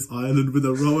person on this island with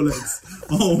a Rolex.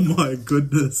 Oh my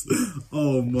goodness.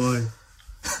 Oh my.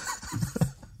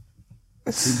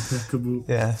 Impeccable.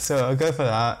 Yeah, so I'll go for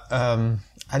that.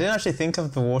 I didn't actually think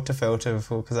of the water filter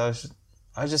before because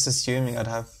I was just assuming I'd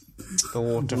have the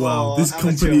water. Wow, this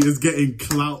company is getting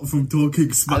clout from talking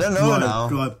Smakh. I don't know now.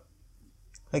 God.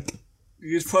 Like,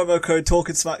 use promo code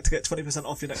Talking Smakh to get 20%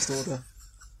 off your next order.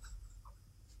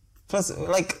 plus,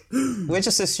 we're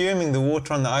just assuming the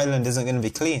water on the island isn't going to be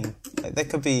clean. Like, there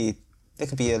could be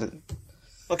a.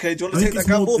 Okay, do you want to take that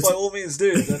gamble? By all means,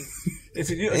 do. Then, if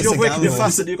you're breaking your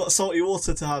fast and you've got salty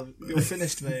water to have, you're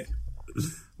finished, mate.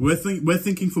 We're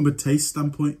thinking from a taste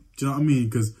standpoint. Do you know what I mean?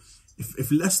 Because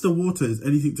if Leicester water is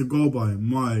anything to go by,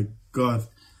 my God,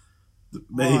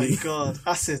 my God,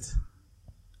 acid.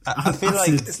 I feel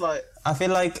acid. like It's like I feel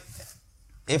like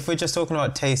if we're just talking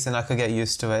about taste, then I could get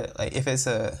used to it. Like if it's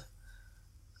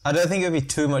I don't think it would be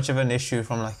too much of an issue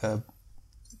from like a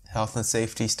health and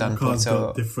safety standpoint.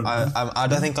 So I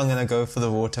don't think I'm gonna go for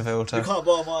the water filter. You can't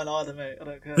borrow mine either, mate. I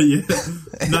don't care. Yeah,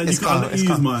 no, I'll let you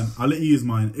use mine. I'll let you use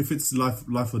mine. If it's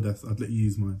life or death, I'd let you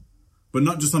use mine. But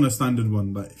not just on a standard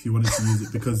one, like if you wanted to use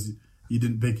it because you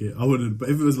didn't pick it, I wouldn't. But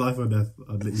if it was life or death,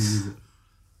 I'd let you use it.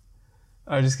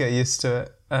 I'll just get used to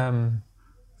it. And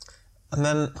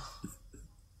then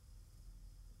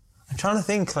I'm trying to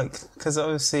think, because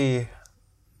obviously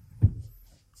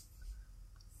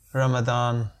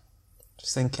Ramadan,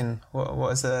 just thinking, what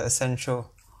is the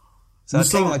essential? So I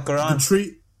take my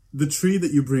Quran. The tree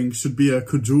that you bring should be a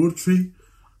kajur tree.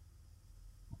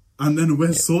 And then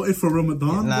we're sorted for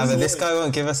Ramadan. Nah, but this guy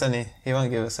won't give us any. He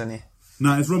won't give us any.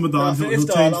 Nah, it's Ramadan. He'll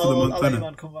change for the month. I'll let you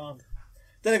man come round.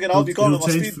 Then again, I'll be gone on my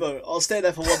speedboat. I'll stay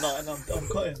there for one night and I'm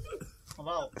cutting. I'm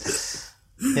out.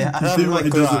 Yeah, I have my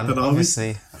Quran,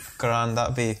 obviously. Quran,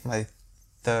 that'd be my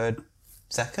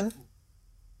second?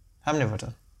 How many have I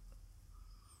done?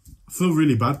 I feel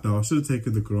really bad now. I should have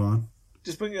taken the Quran.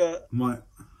 Just bring your...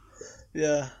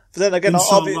 Yeah. But then again,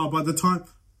 Inshallah, by the time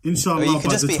we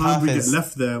get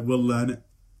left there, we'll learn it.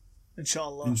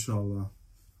 Inshallah.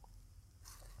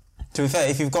 To be fair,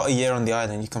 if you've got a year on the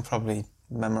island, you can probably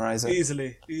memorize it.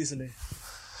 Easily.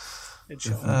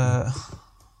 Inshallah.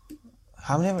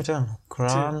 How many have I done?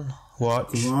 Quran, 2. Watch.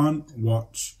 Quran,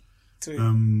 watch. 3.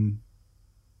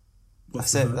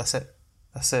 That's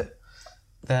it.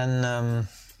 Then,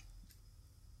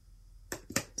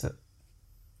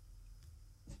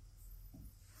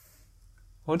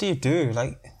 what do you do?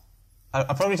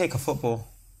 I'll probably take a football.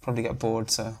 Probably get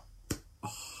bored, so.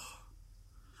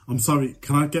 I'm sorry,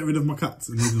 can I get rid of my cats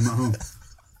and leave them at home?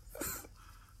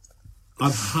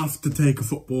 I'd have to take a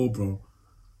football, bro.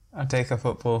 I'd take a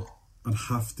football. I'd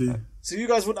have to. So you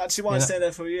guys wouldn't actually mind staying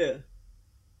there for a year?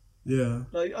 Yeah.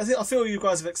 I feel you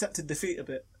guys have accepted defeat a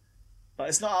bit.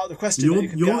 It's not out of the question. You're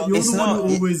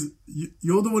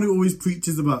the one who always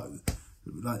preaches about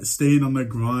staying on the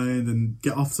grind and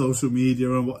get off social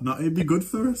media and whatnot. It'd be good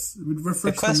for us. It would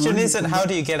refresh. The question isn't how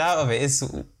do you get out of it. It's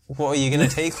what are you going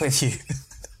to take with you?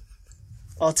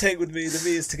 I'll take with me the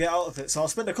means to get out of it. So I'll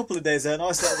spend a couple of days there, and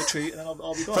I'll stay at the retreat, and then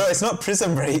I'll be gone. Bro, it's not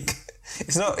Prison Break.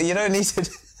 It's not. You don't need to.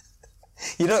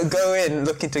 You don't go in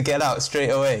looking to get out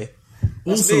straight away.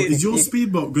 Also, is your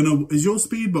speedboat gonna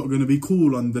be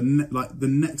cool on the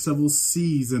next level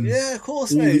seas and yeah, of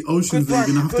course, all mate. the oceans that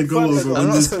you're gonna have to go over? I'm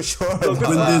not so sure about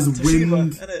when there's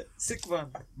wind. Sick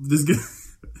van. There's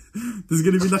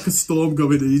gonna be like a storm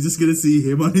going, and you're just gonna see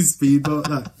him on his speedboat,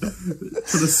 trying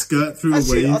to skirt through a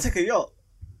wave. I'll take a yacht.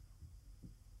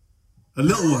 A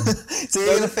little one. So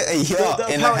you're gonna fit a yacht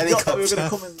in a helicopter? That we were gonna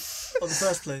come in on the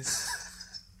first place.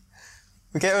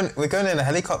 We're going in a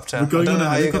helicopter. We're going I don't on know a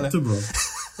how you're helicopter, bro.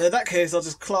 In that case, I'll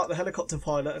just clark the helicopter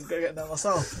pilot and go get there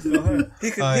myself. And go home.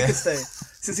 He can stay,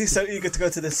 since he's so eager to go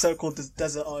to this so-called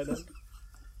desert island.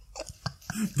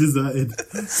 Deserted.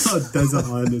 It's not a desert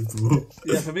island, bro.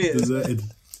 Yeah, for me it is. Deserted.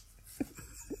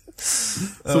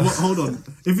 So what, hold on.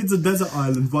 If it's a desert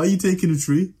island, why are you taking a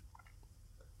tree?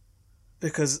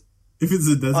 Because if it's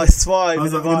a desert, I thrive how's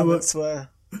in that gonna environments where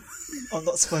I'm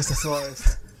not supposed to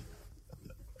thrive.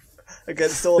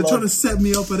 Against all They're trying to odds. set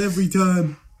me up at every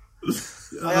turn.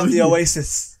 I am the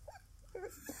oasis.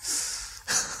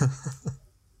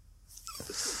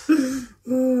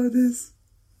 Oh, this.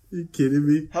 Are you kidding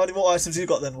me? How many more items you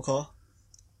got then, Wakar?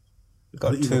 Got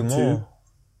I think you two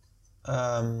got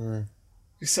more.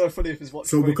 It's so funny if he's watching.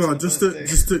 So, Wakar,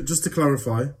 just to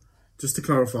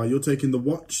clarify, you're taking the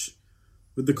watch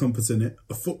with the compass in it,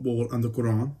 a football, and the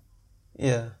Quran.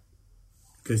 Yeah.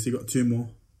 Okay, so you got two more.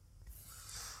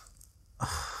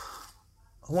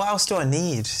 What else do I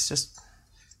need? It's just...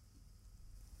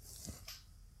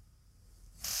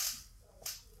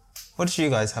 What did you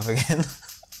guys have again?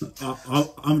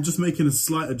 I'm just making a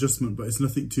slight adjustment, but it's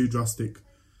nothing too drastic.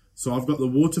 So I've got the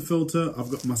water filter,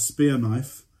 I've got my spear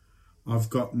knife, I've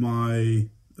got my...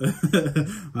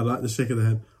 I like the shake of the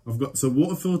head. I've got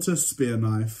water filter, spear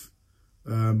knife.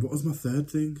 What was my third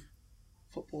thing?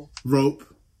 Football.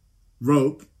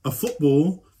 Rope, a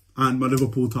football, and my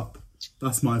Liverpool top.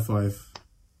 That's my 5.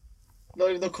 Not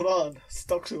even the Quran.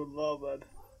 Stuck to Allah, man.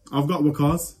 I've got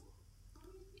Wakar's.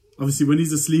 Obviously, when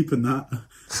he's asleep and that,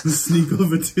 I sneak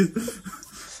over to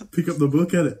pick up the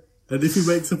book at it. And if he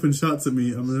wakes up and shouts at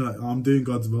me, I'm like, oh, I'm doing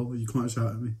God's will. You can't shout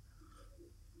at me.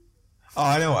 Oh,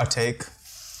 I know what I take.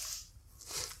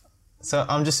 So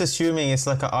I'm just assuming it's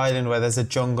like an island where there's a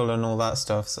jungle and all that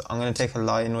stuff. So I'm going to take a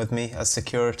lion with me as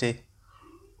security.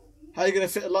 How are you going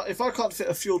to fit a lion? If I can't fit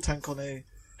a fuel tank on a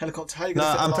helicopter, how are you going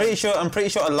to fit a lion? I'm pretty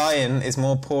sure a lion is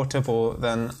more portable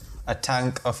than a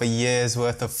tank of a year's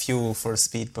worth of fuel for a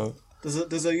speedboat.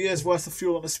 Does a year's worth of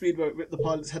fuel on a speedboat rip the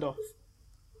pilot's head off?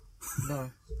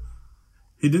 No.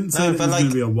 He didn't say that he's going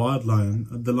to be a wild lion.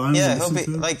 The lion will he'll be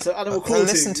to him. So animal cruelty.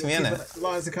 Listen to me, innit?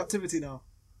 Lions in captivity now.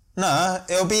 No,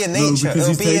 it'll be in nature. No,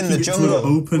 It'll be in the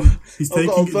jungle. He's I've taking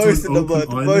got it both to in an the open mud,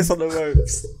 island. both on the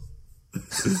ropes.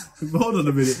 Hold on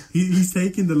a minute. He's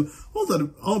taking the... Hold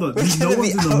on. We're No gonna one's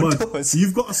be in the mud. outdoors.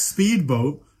 You've got a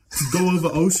speedboat to go over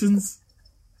oceans.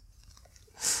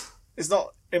 It's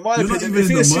not, in my You're not opinion, even if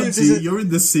he in the mud, assumes G. You're in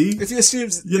the sea. if he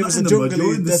assumes You're it not was in a the mud.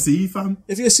 You're in the jungly, sea, fam.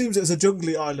 if he assumes it was a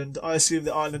jungly island, I assume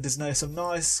the island is now some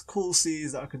nice, cool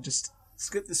seas that I can just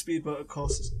skip the speedboat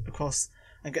across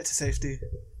and get to safety.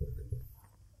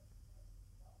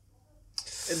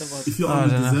 In the mud. If you're on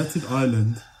a deserted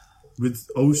island with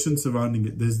ocean surrounding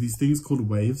it, there's these things called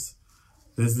waves.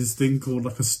 There's this thing called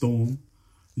like a storm.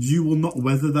 You will not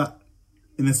weather that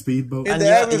in a speedboat. In the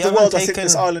area of the world I think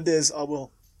this island is, I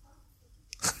will.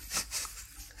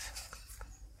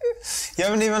 You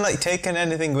haven't even taken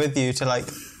anything with you to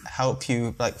help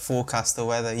you forecast the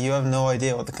weather. You have no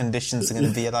idea what the conditions are going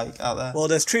to be like out there. Well,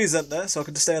 there's trees in there, so I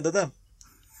can just stay under them.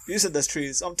 You said there's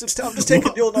trees. I'm just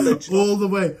taking your knowledge. All the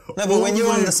way. No, but when you're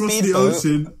on the across speedboat, the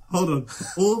ocean, hold on.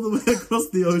 All the way across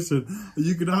the ocean,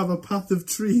 you're gonna have a path of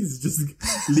trees just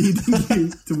leading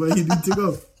you to where you need to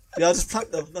go. Yeah, I'll just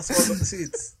plant them. That's why I got the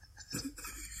seeds.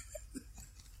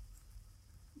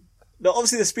 No,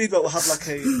 obviously the speedboat will have a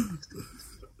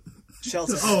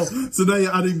shelter. Oh, so now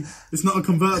you're adding. It's not a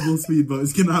convertible speedboat.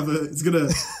 It's gonna have a. It's gonna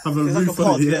have a roof like a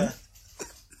pod, on it.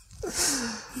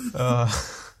 Yeah.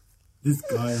 This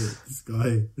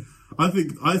guy. I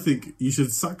think you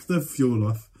should sack the fuel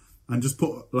off and just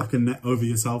put a net over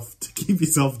yourself to keep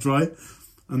yourself dry,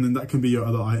 and then that can be your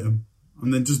other item.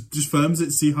 And then just firms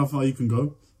it, see how far you can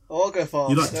go. Oh, I'll go far.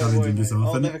 You like challenging yourself,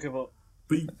 I'll innit? never give up.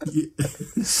 But you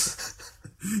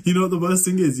know what the worst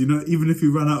thing is? Even if he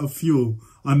ran out of fuel,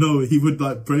 I know he would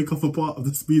break off a part of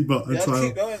the speedboat and try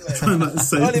keep going, mate. try and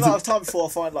save I only it. amount of time before I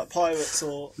find pirates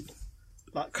or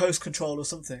coast control or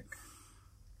something.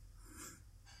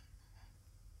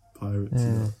 Pirates,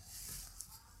 yeah.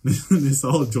 This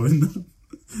I'll join them.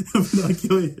 I'll be like,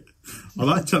 yo, I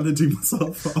like challenging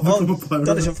myself. I'll become a pirate.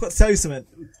 Danish, I forgot to tell you something.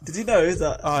 Did you know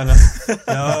that? Oh no,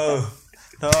 no.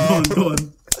 Go on.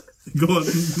 Come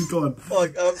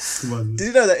on. Did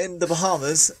you know that in the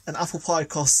Bahamas an apple pie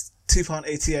costs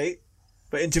 £2.88,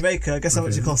 but in Jamaica, guess how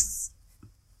much it costs?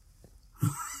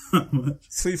 How much?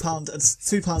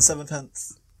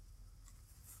 £3.07.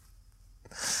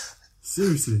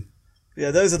 Seriously?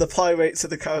 Yeah, those are the pie rates of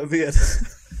the Caribbean.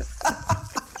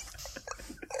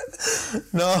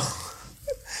 No,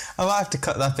 I might have to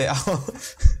cut that bit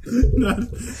out. No,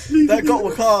 That got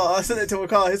Wakar. I sent it to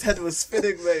Wakar. His head was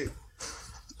spinning, mate.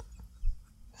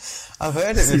 I've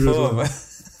heard it before, but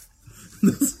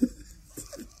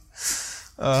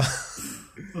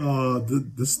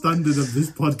the standard of this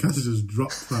podcast just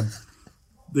dropped, man.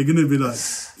 They're gonna be like,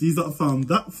 "These that found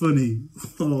that funny."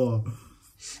 Oh,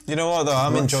 you know what though?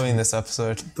 I'm enjoying this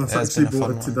episode. that's Yeah, actually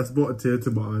that's brought a tear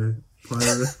to my eye.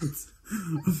 Pirates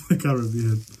of the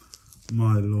Caribbean,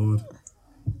 my lord.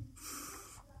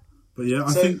 But yeah,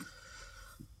 I think.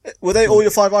 Were they all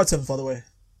your 5 items, by the way?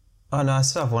 Oh no, I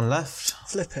still have one left.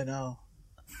 Flipping hell.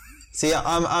 See,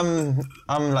 I'm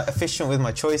like efficient with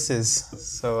my choices,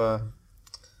 so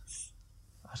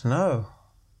I don't know.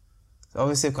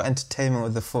 Obviously, I've got entertainment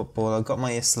with the football. I've got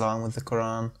my Islam with the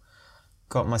Quran.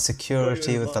 Got my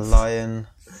security with the lion.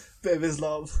 Bit of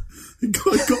Islam.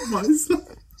 got my Islam.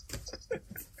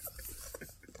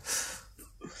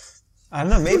 I don't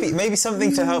know. Maybe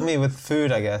something to help me with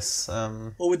food. I guess.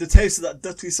 Or with the taste of that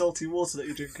dirty, salty water that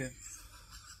you're drinking.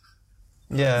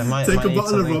 Yeah, Take might a need bottle of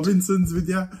something. Robinsons with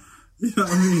you. You know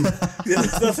what I mean? Yeah,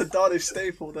 that's a Danish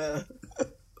staple there.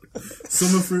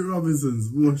 Summer fruit Robinsons.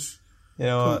 Whoosh. You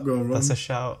know Can't go what? wrong. That's a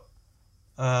shout.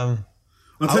 I'll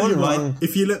I tell you wouldn't what. mind.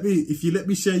 If you let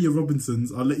me share your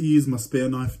Robinsons, I'll let you use my spear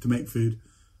knife to make food.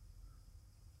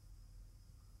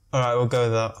 All right, we'll go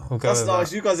with that. We'll go That's with nice.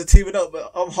 that. You guys are teaming up,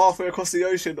 but I'm halfway across the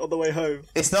ocean on the way home.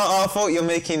 It's not our fault you're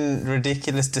making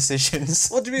ridiculous decisions.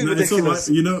 What do you mean No, it's all ridiculous?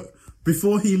 right. You know,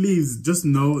 before he leaves, just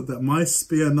know that my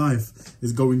spear knife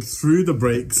is going through the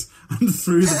brakes and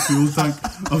through the fuel tank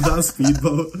of that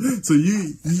speedboat. So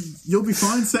you'll be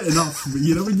fine setting off. But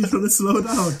you know when you're trying to slow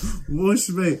down, whoosh,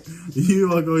 mate,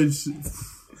 you are going. Just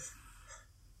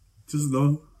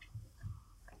know.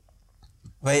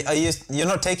 Wait, you're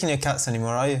not taking your cats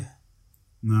anymore, are you?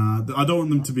 Nah, I don't want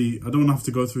them to be. I don't want to have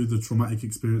to go through the traumatic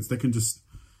experience. They can just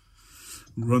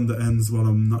run the ends while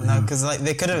I'm not. No, here. because like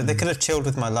they could have chilled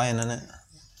with my lion in it.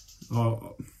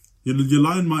 Oh, your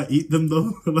lion might eat them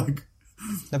though. Like,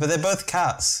 No, but they're both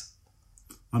cats.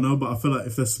 I know, but I feel like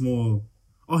if they're small,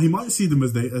 he might see them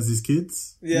as his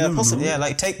kids. You Yeah, never possibly. know. Yeah,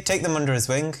 like take them under his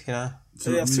wing, you know. So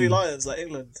you have 3 lions like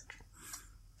England.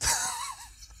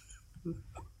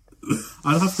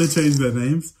 I'll have to change their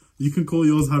names. You can call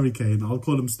yours Harry Kane. I'll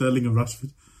call him Sterling and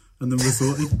Rashford, and then we're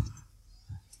sorted.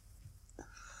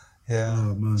 Yeah,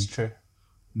 Oh man, it's true.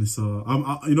 Nissa.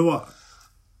 You know what?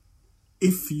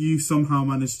 If you somehow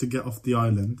manage to get off the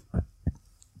island,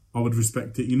 I would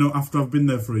respect it. You know, after I've been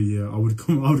there for a year, I would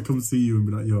come see you and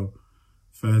be like, "Yo,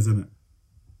 fair's in it."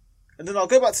 And then I'll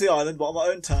go back to the island, but on my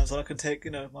own terms, and I can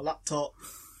take, my laptop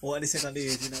or anything I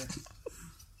need,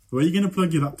 Where are you gonna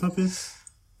plug your laptop in?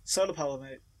 Solar power,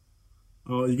 mate.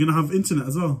 Oh, you're gonna have internet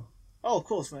as well. Oh, of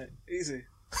course, mate. Easy.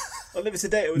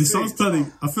 Unlimited data with Nisar's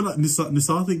planning. I feel like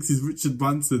Nisar thinks he's Richard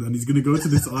Branson and he's gonna go to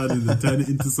this island and turn it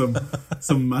into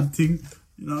some mad thing.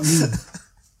 You know what I mean?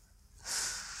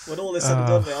 When all this said and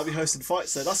done, mate, I'll be hosting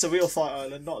fights there. That's a real fight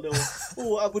island, not a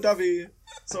little, Abu Dhabi,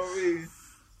 sorry.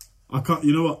 I can't.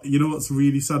 You know what? You know what's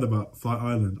really sad about Fight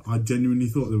Island? I genuinely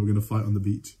thought they were gonna fight on the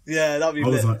beach. Yeah, that'd be I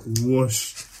was lit. like,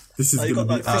 whoosh. This is Like, you gonna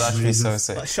got, be like, fish- That'd be so outrageous.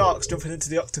 sick. Like sharks jumping into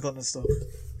the octagon and stuff.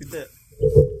 Be lit.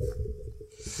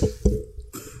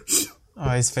 Oh,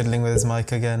 he's fiddling with his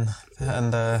mic again,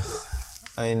 and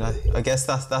I guess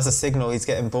that's a signal he's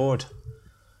getting bored.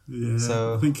 Yeah,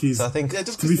 So I think he's. Yeah,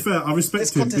 just To be 'cause fair, I respect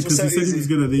this him contest because was he so said he easy. was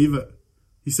gonna leave it.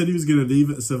 He said he was gonna leave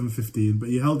at 7:15, but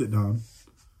he held it down.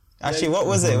 Actually, what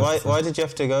was it? Why did you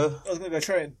have to go? I was going to go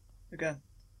train again.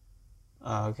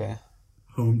 Oh, okay.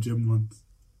 Home gym once.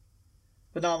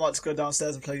 But now I might just go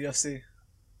downstairs and play UFC.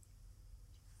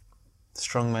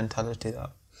 Strong mentality,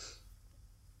 that.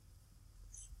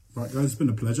 Right, guys, it's been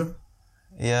a pleasure.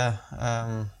 Yeah.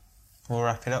 We'll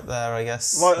wrap it up there, I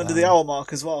guess. Right under the hour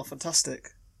mark as well.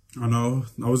 Fantastic. I know.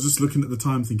 I was just looking at the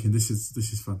time, thinking this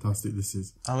is fantastic. This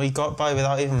is. And we got by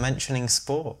without even mentioning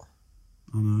sport.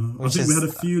 I know. I Which think we is- had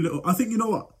a few little. I think you know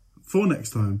what. For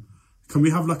next time, can we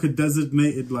have like a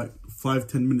designated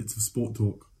 5-10 minutes of sport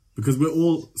talk? Because we're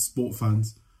all sport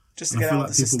fans. Just to And I get feel out like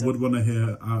of the people system. would want to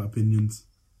hear our opinions.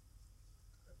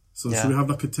 So Yeah. should we have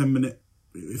like a 10-minute,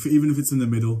 even if it's in the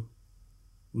middle,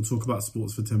 we'll talk about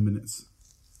sports for 10 minutes.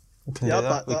 We can Yeah, do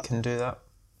I'd that. back We that. can do that.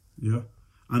 Yeah.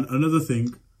 And another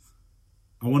thing,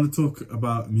 I want to talk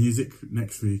about music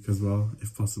next week as well,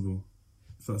 if possible.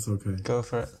 If that's okay. Go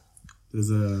for it. There's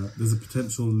a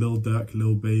potential Lil Durk,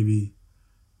 Lil Baby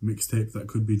mixtape that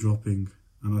could be dropping.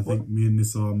 And I think me and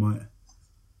Nisar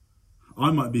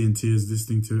might be in tears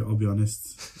listening to it, I'll be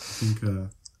honest. I think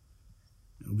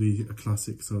it'll be a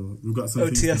classic. So we've got some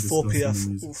things to OTF discuss on the 4PF.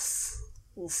 music. Oof.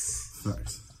 Oof.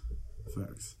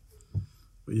 Facts.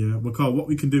 But yeah, well, Carl, what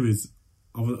we can do is,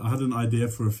 I had an idea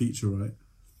for a feature, right?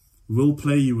 We'll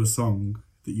play you a song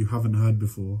that you haven't heard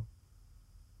before,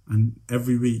 and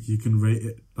every week you can rate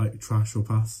it like trash or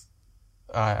pass.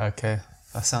 Alright, okay.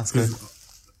 That sounds good.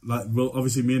 Like, well,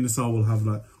 obviously me and Nassar will have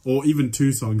like, or even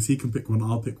 2 songs. He can pick one,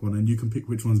 I'll pick one, and you can pick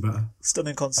which one's better.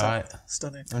 Stunning concept. Alright.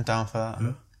 Stunning. I'm down for that.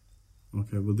 Yeah?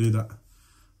 Okay, we'll do that.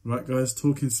 Right, guys,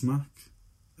 Talking Smakh.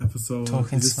 Episode...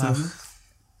 Talking is it Smakh. 7?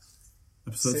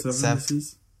 Episode 7, Seven. this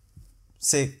is?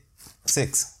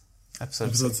 6.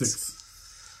 Episode 6.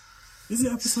 Is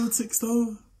it episode 6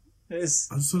 though? It is.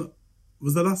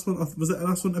 Was the last one? Was it the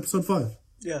last one? Episode 5.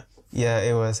 Yeah. Yeah,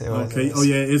 it was. Okay. It was. Oh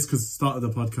yeah, it is because it started the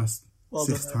podcast Well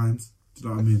 6 done, times. Do you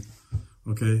know what I mean?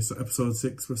 Okay, so episode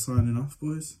 6, we're signing off,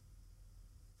 boys.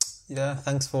 Yeah,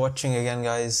 thanks for watching again,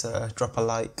 guys. Drop a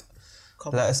like.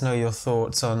 Comment. Let us know your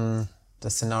thoughts on the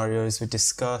scenarios we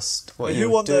discussed. What you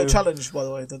who won do. the challenge, by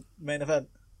the way, the main event?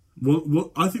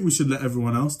 Well, I think we should let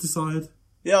everyone else decide.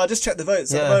 Yeah, I just checked the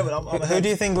votes. At the moment, I'm Who ahead. do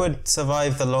you think would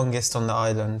survive the longest on the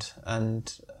island?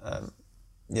 And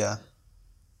yeah,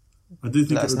 I do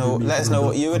think Let us know- let us know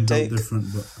what you would take.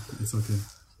 Different, but it's okay.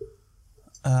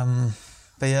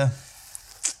 but yeah,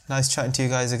 nice chatting to you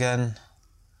guys again,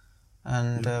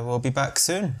 and we'll be back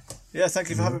soon. Yeah, thank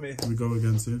you for having me. We go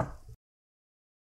again soon.